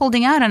almost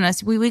holding out on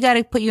us. We got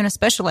to put you in a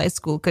specialized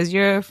school because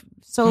you're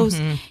so,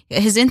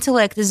 his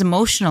intellect, his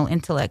emotional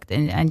intellect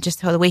and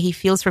just how the way he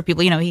feels for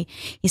people.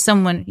 He's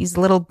a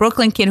little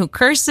Brooklyn kid who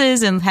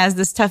curses and has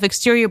this tough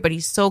exterior, but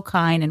he's so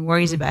kind and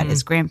worries about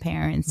his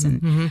grandparents.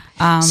 And,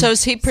 so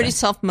is he pretty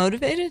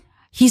self-motivated?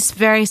 He's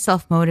very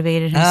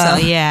self-motivated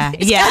himself. Yeah.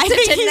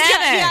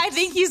 I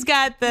think he's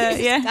got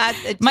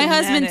the, my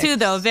husband too,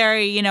 though,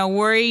 very,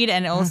 worried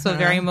and also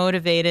very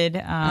motivated.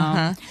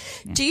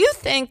 Do you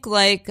think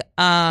that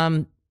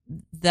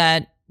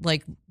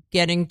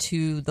getting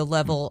to the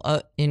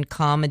level in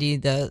comedy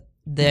that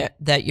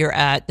you're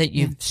at, that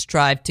you've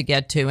strived to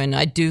get to, and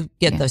I do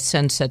get the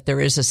sense that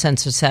there is a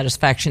sense of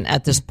satisfaction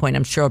at this point.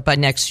 I'm sure by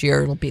next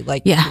year it'll be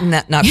not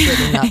good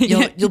enough.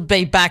 You'll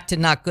be back to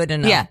not good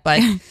enough. Yeah. But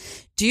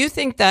do you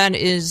think that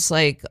is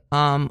a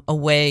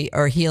way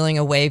or healing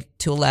a way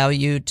to allow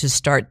you to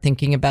start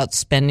thinking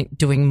about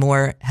doing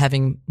more,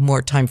 having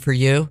more time for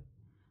you?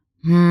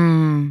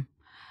 The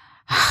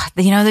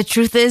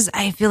truth is,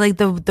 I feel like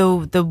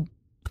the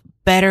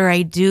better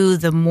I do,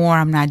 the more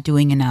I'm not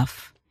doing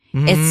enough.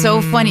 It's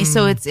so funny.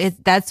 So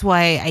that's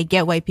why I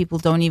get why people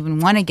don't even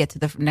want to get to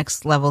the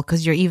next level,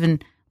 because you're even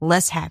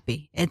less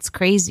happy. It's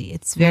crazy.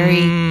 It's very,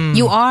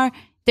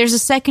 there's a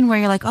second where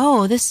you're like,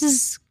 oh, this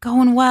is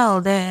going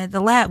well.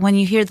 The laugh, when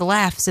you hear the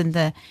laughs and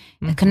the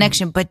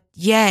connection. But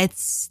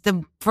it's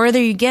the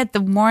further you get, the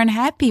more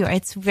unhappy you are.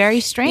 It's very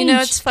strange.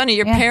 It's funny.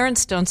 Your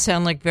parents don't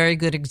sound like very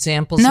good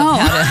examples of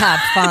how to have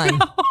fun.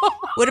 No.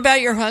 What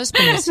about your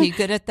husband? Is he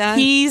good at that?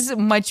 He's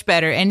much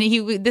better. And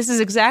this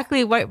is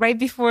exactly right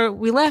before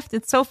we left.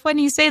 It's so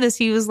funny you say this.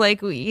 He was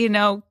like,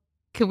 can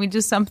we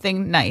do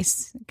something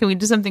nice? Can we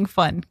do something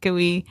fun?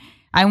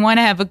 I want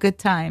to have a good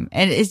time.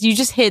 And you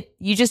just hit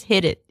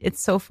it. It's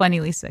so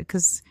funny, Lisa,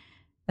 because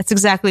that's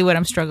exactly what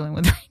I'm struggling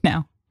with right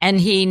now. And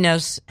he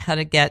knows how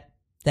to get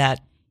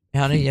that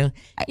out of you.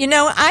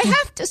 I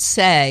have to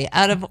say,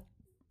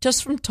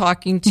 just from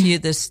talking to you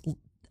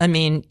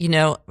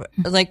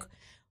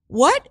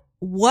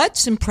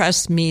what's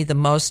impressed me the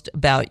most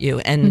about you,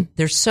 and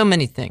there's so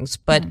many things,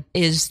 but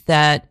is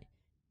that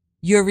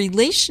your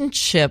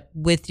relationship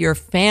with your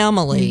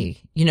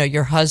family,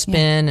 your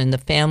husband and the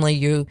family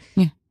you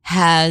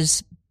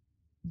has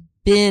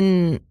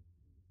been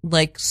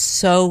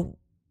so,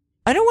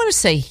 I don't want to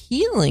say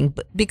healing,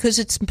 but because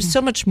it's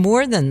so much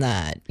more than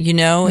that,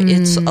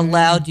 it's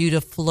allowed you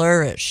to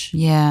flourish.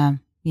 Yeah.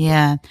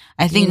 Yeah.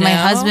 I think my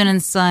husband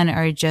and son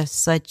are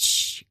just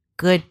such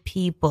good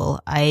people.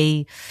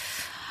 I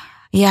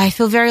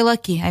feel very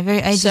lucky. I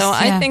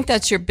think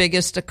that's your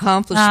biggest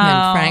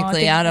accomplishment,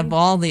 frankly, out of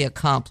all the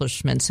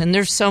accomplishments. And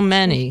there's so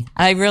many.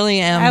 I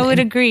really am. I would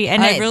agree.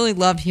 And I really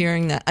love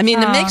hearing that. I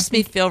mean, it makes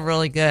me feel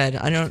really good.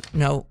 I don't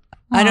know.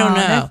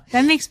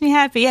 That makes me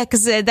happy. Yeah.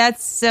 Cause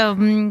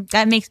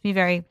that makes me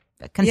very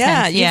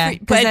content. Yeah.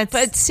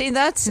 But see,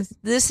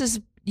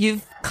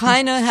 you've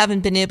kind of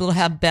haven't been able to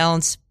have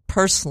balance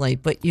personally,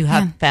 but you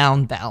have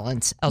found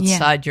balance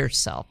outside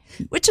yourself,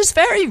 which is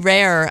very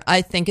rare.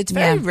 I think it's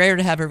very rare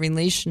to have a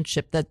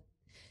relationship that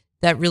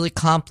really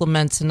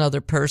complements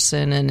another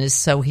person and is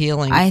so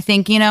healing. I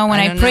think, when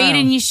I prayed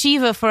in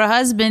yeshiva for a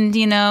husband,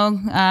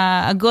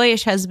 a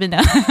Goyish husband,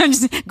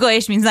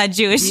 Goyish means not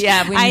Jewish.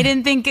 Yeah. I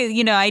didn't think,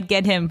 I'd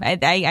get him.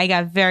 I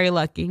got very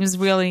lucky. He was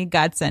really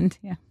godsend.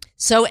 Yeah.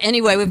 So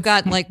anyway, we've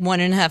got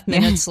 1.5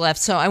 minutes left.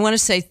 So I want to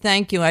say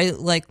thank you. I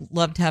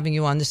loved having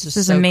you on. This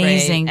is so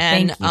amazing. Great.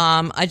 And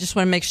I just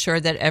want to make sure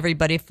that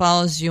everybody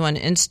follows you on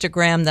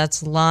Instagram.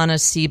 That's Lana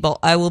Siebel.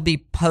 I will be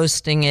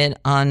posting it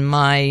on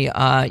my,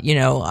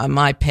 on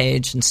my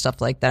page and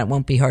stuff like that. It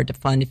won't be hard to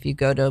find if you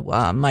go to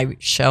my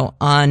show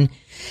on.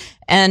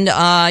 And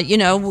I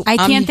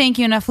can't thank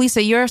you enough,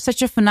 Lisa. You're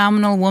such a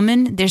phenomenal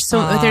woman.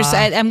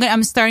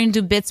 I'm starting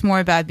to do bits more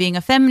about being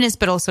a feminist,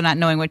 but also not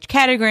knowing which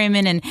category I'm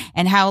in,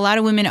 and how a lot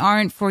of women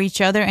aren't for each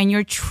other. And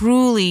you're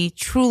truly,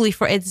 truly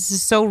for. It's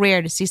so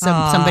rare to see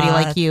somebody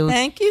like you.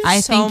 Thank you.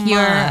 I think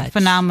you're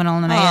phenomenal,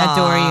 and I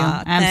adore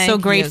you. I'm so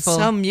grateful.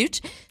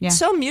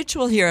 So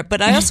mutual here.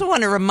 But I also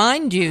want to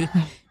remind you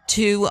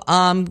to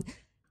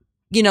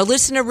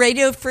listen to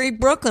Radio Free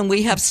Brooklyn.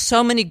 We have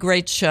so many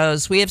great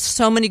shows. We have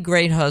so many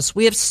great hosts.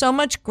 We have so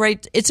much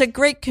it's a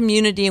great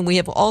community, and we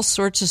have all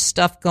sorts of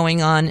stuff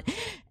going on.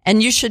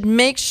 And you should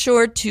make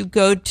sure to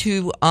go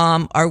to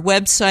our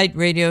website,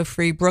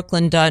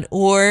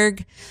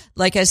 radiofreebrooklyn.org.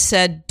 Like I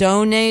said,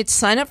 donate,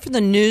 sign up for the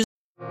news.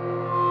 Dr.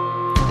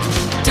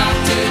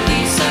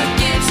 Lisa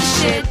gives a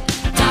shit.